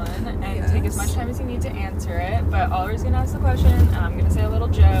 Iselin, and take as much time as you need to answer it. But Oliver's gonna ask the question, and I'm gonna say a little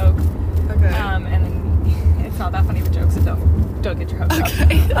joke. Okay. And then it's not that funny of a joke, so don't get your hopes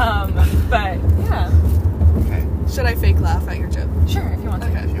up. But yeah. Okay. Should I fake laugh at your joke? Sure, if you want to.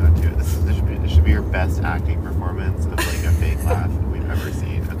 If you want to. This should be your best acting performance of like a fake laugh we've ever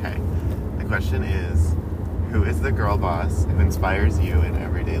seen. Okay. The question is, who is the girl boss who inspires you in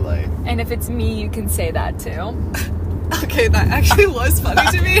everyday life? And if it's me, you can say that too. Okay, that actually was funny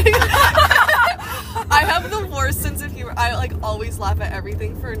to me. I have the worst sense of humor. I like always laugh at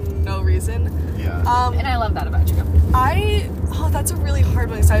everything for no reason. Yeah. And I love that about you. That's a really hard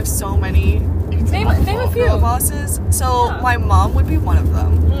one because I have so many Name a few. girl bosses. So my mom would be one of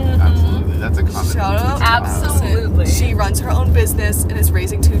them. Mm-hmm. Absolutely. That's a common. Shout out. Absolutely. She runs her own business and is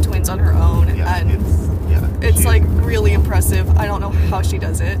raising 2 twins on her own. Yeah, and it's like really impressive. I don't know how she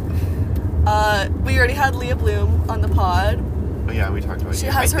does it. We already had Leah Bloom on the pod. Oh yeah, we talked about She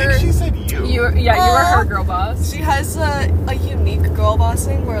you. has I her. think she said you. You were her girl boss. She has a unique girl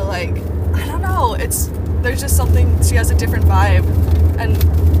bossing where like I don't know. There's just something. She has a different vibe, and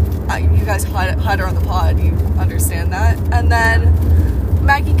you guys had her on the pod. You understand that. And then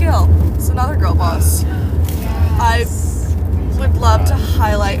Maggie Gill is another girl boss. I would love to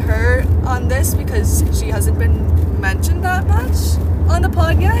highlight her on this because she hasn't been mentioned that much on the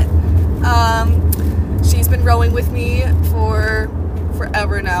pod yet. She's been rowing with me for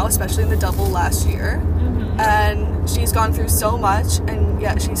forever now, especially in the double last year. Mm-hmm. And she's gone through so much, and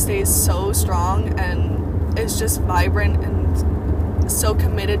yet she stays so strong and is just vibrant and so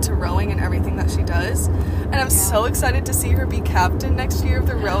committed to rowing and everything that she does. And I'm so excited to see her be captain next year of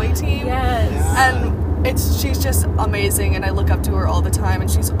the rowing team. Yes. And she's just amazing, and I look up to her all the time, and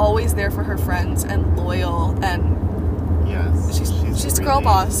she's always there for her friends and loyal, and she's a girl really,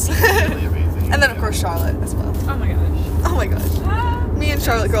 boss. Really amazing. And then of course Charlotte as well. Oh my gosh. Oh my gosh. Me and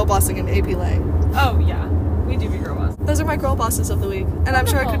Charlotte girl bossing in AP Lang. Oh yeah. We do be girl boss. Those are my girl bosses of the week. And I'm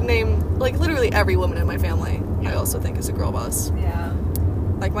sure I could name like literally every woman in my family. I also think is a girl boss. Yeah.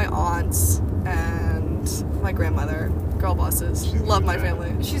 Like my aunts and my grandmother. Girl bosses. Love my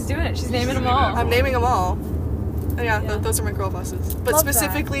family. She's doing it. She's naming them all. I'm naming them all. And those are my girl bosses. But Love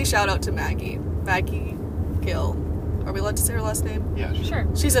specifically shout out to Maggie. Maggie Gill. Are we allowed to say her last name? Yeah, sure.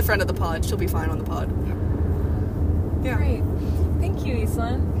 She's a friend of the pod. She'll be fine on the pod. Yep. Yeah. Great. Thank you,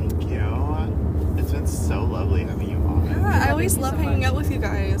 Iselin. Thank you. It's been so lovely having you on. Yeah, I always love hanging out with you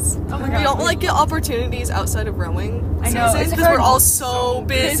guys. Oh my We God. don't get opportunities outside of rowing I know, seasons it's because we're all hard. so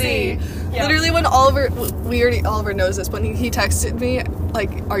busy. Yeah. Literally, when Oliver knows this. When he texted me like,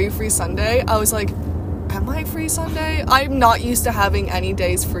 "Are you free Sunday?" I was like, "Am I free Sunday?" I'm not used to having any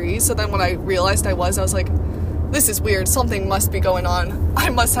days free. So then when I realized I was like, "This is weird. Something must be going on. I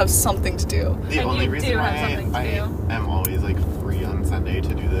must have something to do." The only reason why I am always like free on Sunday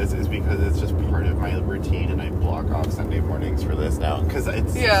to do this is because it's just part of my routine, and I block off Sunday mornings for this now because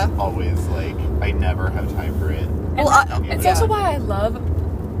it's always like I never have time for it. It's also why I love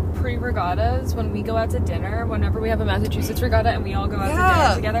pre-regattas when we go out to dinner. Whenever we have a Massachusetts regatta and we all go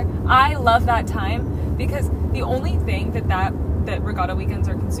out to dinner together, I love that time because the only thing that regatta weekends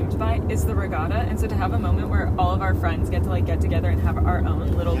are consumed by is the regatta, and so to have a moment where all of our friends get to get together and have our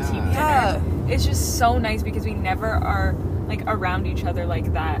own little team dinner is just so nice because we never are like around each other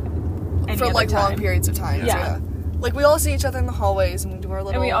like that for like long periods of time. Yeah. Like we all see each other in the hallways and we do our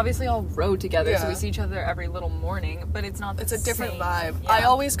little. And we obviously all row together, so we see each other every little morning. But it's not. It's a different vibe. Yeah. I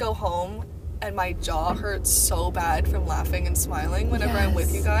always go home and my jaw hurts so bad from laughing and smiling whenever I'm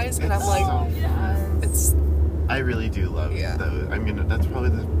with you guys, and I'm like, it's. I really do love those. That's probably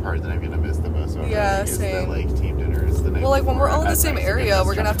the part that I'm gonna miss the most about Yeah, is same. the like team dinners the night Well, like when we're all in the same Mexican area,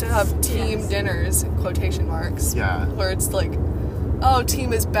 we're gonna have restaurants. to have team dinners, quotation marks. Yeah. Where it's like, oh,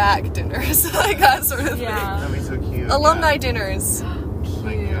 team is back dinners, like that sort of thing. That'd be so cute. Alumni dinners. Oh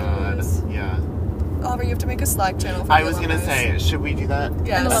my god. Yeah. Oliver, you have to make a Slack channel for I was gonna say, should we do that?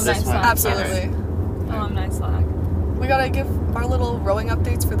 Yes, alumni This one? Slack. absolutely. Alumni Slack. We gotta give our little rowing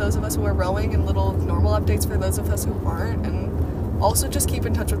updates for those of us who are rowing and little normal updates for those of us who aren't, and also just keep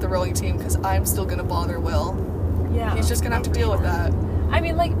in touch with the rowing team because I'm still gonna bother Will. Yeah. He's just gonna have to deal with that. I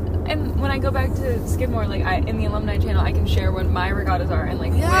mean, like, and when I go back to Skidmore, like, in the alumni channel, I can share when my regattas are and,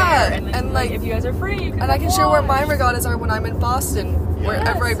 like, where. And like, if you guys are free, you can And I can share where my watch. regattas are when I'm in Boston,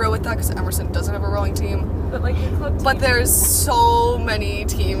 wherever I row with that, because Emerson doesn't have a rowing team. But, like, your club team. But there's so many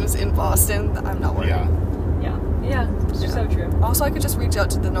teams in Boston that I'm not worried. Yeah, it's so true. Also, I could just reach out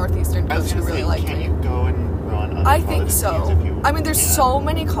to the Northeastern I was coach who gonna really say, liked can me. you go and run other I think college so. teams if you I mean, there's so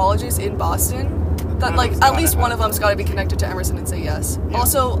many colleges in Boston that, like, at least one of them's got to be connected to Emerson and say yes. Yeah.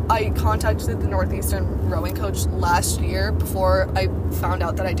 Also, I contacted the Northeastern rowing coach last year before I found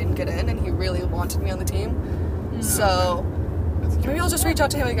out that I didn't get in, and he really wanted me on the team. So maybe I'll just reach out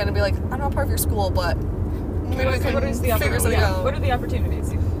to him again and be like, I'm not part of your school, but maybe we can figure something out. What are the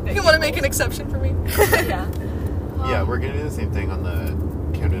opportunities? You want to make an exception for me? Yeah. Yeah, we're gonna do the same thing on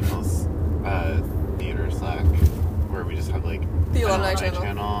the Camden Hills theater Slack, where we just have like The an alumni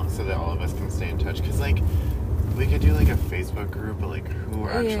channel. so that all of us can stay in touch. Because like we could do like a Facebook group, but like who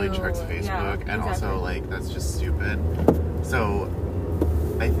actually Ew, checks yeah, Facebook? And exactly. also like that's just stupid. So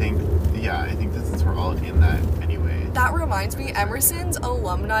I think that since we're all in that anyway. That reminds me, Emerson's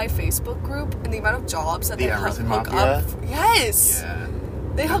alumni Facebook group and the amount of jobs that The they Emerson hook Mafia? up. Yes! Yeah.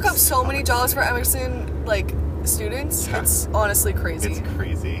 They hook up That's so many honestly- jobs for Emerson, like, students. Yeah. It's honestly crazy. It's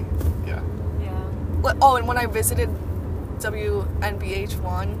crazy. Yeah. Yeah. Oh, and when I visited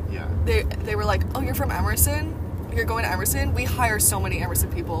WNBH1, Yeah. they were like, oh, you're from Emerson? You're going to Emerson? We hire so many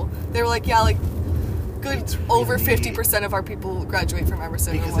Emerson people. They were like, yeah, like, good It's over really- 50% of our people graduate from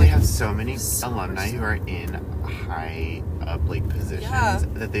Emerson. Because I'm they like, have so many alumni who are in high up like positions Yeah.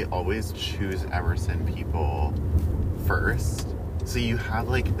 that they always choose Emerson people first. So you have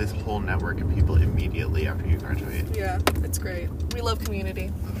like this whole network of people immediately after you graduate. yeah, it's great. We love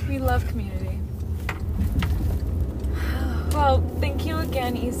community. We love community. Well, thank you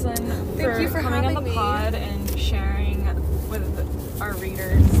again, Iselin, you for coming on the having me. pod and sharing with our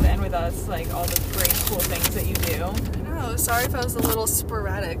readers and with us like all the great, cool things that you do. No, sorry if I was a little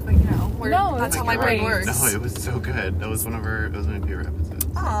sporadic, but you know, No, that's how it's my brain great. works. No, it was so good. That was my favorite episodes.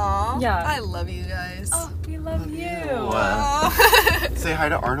 Aww. Yeah. I love you guys. Oh, we love you. Aw. Say hi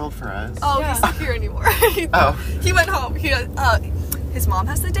to Arnold for us. Oh, Yeah. he's not here anymore. Oh. He went home. His mom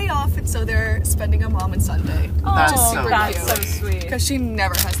has the day off, and so they're spending a mom and son day. Oh, That's so that's cute. so sweet. Because she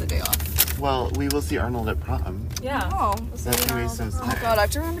never has the day off. Well, we will see Arnold at prom. Yeah. Oh. That's gonna be so Oh sad. god, I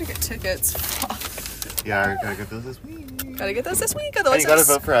have to remember to get tickets. Yeah, I gotta get those this week. Gotta get those this week, And otherwise you gotta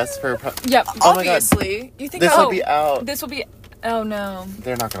vote for us for prom. Yep. Oh my god. obviously. You think This that will be out. This will be. Oh no.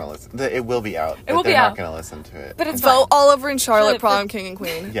 They're not gonna listen. It will be out. It will but they're be not out. gonna listen to it. But it's vote fine. Oliver and Charlotte For- prom king and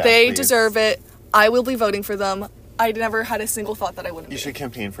queen. Yeah, They please. deserve it. I will be voting for them. I never had a single thought that I wouldn't. You be. should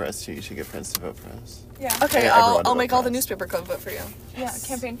campaign for us too. You should get friends to vote for us. Yeah. Okay, Yeah, everyone I'll vote make for all the us. newspaper club vote for you. Yeah.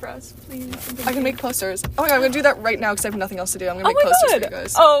 Campaign for us, please. I can make posters. Oh my god, I'm gonna do that right now because I have nothing else to do. I'm gonna Oh make my posters for god. you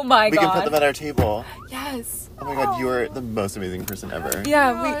guys. Oh my We god. can put them at our table. Yes. Oh my god, you are the most amazing person ever.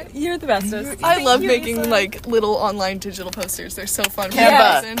 Yeah. You're the bestest. I Thank love you, making Iselin. like little online digital posters. They're so fun. for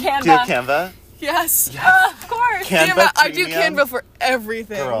Canva. everyone. Canva. Do you have Canva? Yes. Of course. Canva I do Premium? Canva for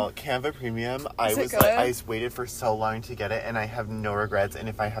everything. Girl, Canva Premium. Is it good? I waited for so long to get it, and I have no regrets. And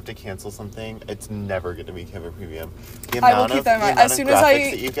if I have to cancel something, it's never going to be Canva Premium. The I will keep that in mind. As soon as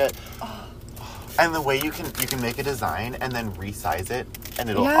graphics that you get, and the way you can make a design and then resize it, and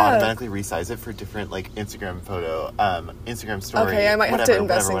it'll Yeah. automatically resize it for different like Instagram photo, Instagram story. Okay, I might have to whatever,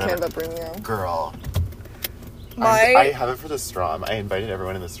 invest whatever, in whatever. Canva Premium. Girl. My- I have it for the Strom. I invited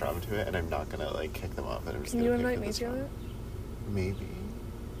everyone in the Strom to it, and I'm not gonna like kick them off. But I'm just Can gonna you pick invite for me the to Strom. it? Maybe.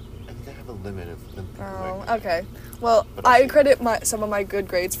 I think I have a limit of them. Oh, okay. Well, But I'll I see. credit some of my good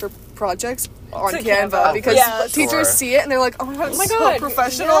grades for projects on To Canva, Canva. because Yeah, teachers sure. see it and they're like, "Oh my god, Oh my so God,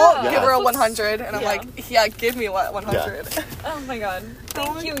 professional! yeah. Give her a Yeah. 100," and I'm Yeah. like, "Yeah, give me what 100." Oh my god.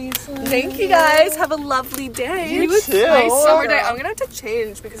 Thank you, Iselin. Thank you guys. Have a lovely day. You too. Nice summer day. Girl. I'm gonna have to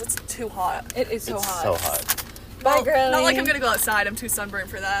change because it's too hot. It is so It's hot. so hot. Bye, Well, girlie. not like I'm gonna go outside. I'm too sunburned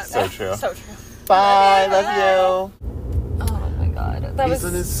for that. So true. So true. Bye. Love you. Oh my god. That was.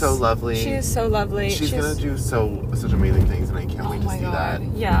 Iselin is so lovely. She is so lovely. She's gonna do such amazing things, and I can't Oh wait to my see god.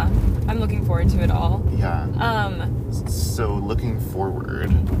 Yeah. I'm looking forward to it all. that. Yeah. So looking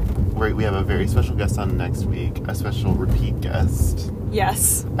forward, we have a very special guest on next week. A special repeat guest.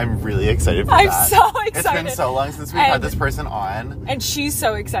 Yes. I'm really excited for I'm that. so It's excited. been so long since we've had And- this person on. And she's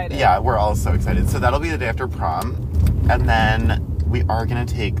so excited. Yeah, we're all so excited. So that'll be the day after prom, and then we are gonna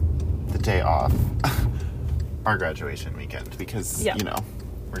take the day off, our graduation weekend, because Yeah. you know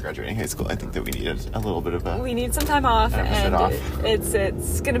we're graduating high school. I think that we needed a little bit of a We need some time off, Episode and off.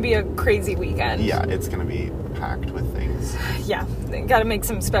 it's gonna be a crazy weekend. yeah. It's gonna be packed with things. Yeah. Got to make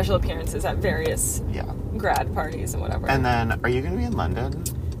some special appearances at various Yeah. grad parties and whatever. And then, are you gonna be in London?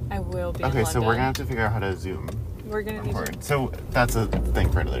 I will be. Okay, in so we're London. gonna have to figure out how to Zoom We're gonna need to. record. So that's a thing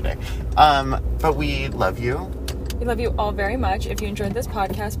for another day. But we love you. We love you all very much. If you enjoyed this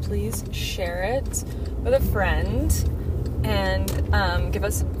podcast, please share it with a friend and give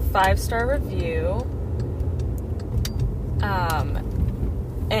us a 5-star review.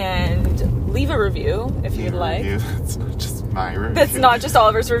 And leave a review if you'd like. It's not just my review. That's not just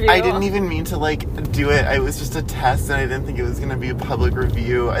Oliver's review. I didn't even mean to, like, do it. It was just a test, and I didn't think it was going to be a public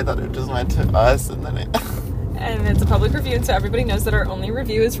review. I thought it just went to us, and then it... And it's a public review, and so everybody knows that our only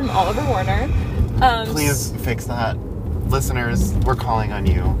review is from Oliver Warner. Please fix that. Listeners, we're calling on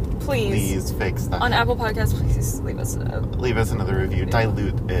you. Please fix that. On Apple Podcasts, please leave us another review.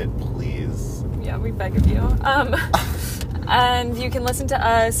 Dilute it, please. Yeah, we beg of you. And you can listen to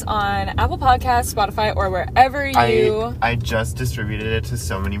us on Apple Podcasts, Spotify, or wherever you... I just distributed it to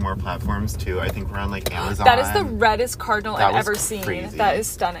so many more platforms, too. I think we're on, like, Amazon. That is the reddest cardinal I've ever seen. Crazy. That is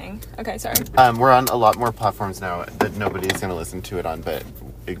stunning. Okay, sorry. We're on a lot more platforms now that nobody's going to listen to it on, but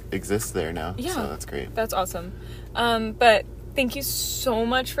it exists there now. Yeah. So that's great. That's awesome. But thank you so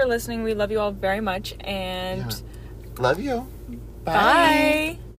much for listening. We love you all very much, and... Yeah. Love you. Bye.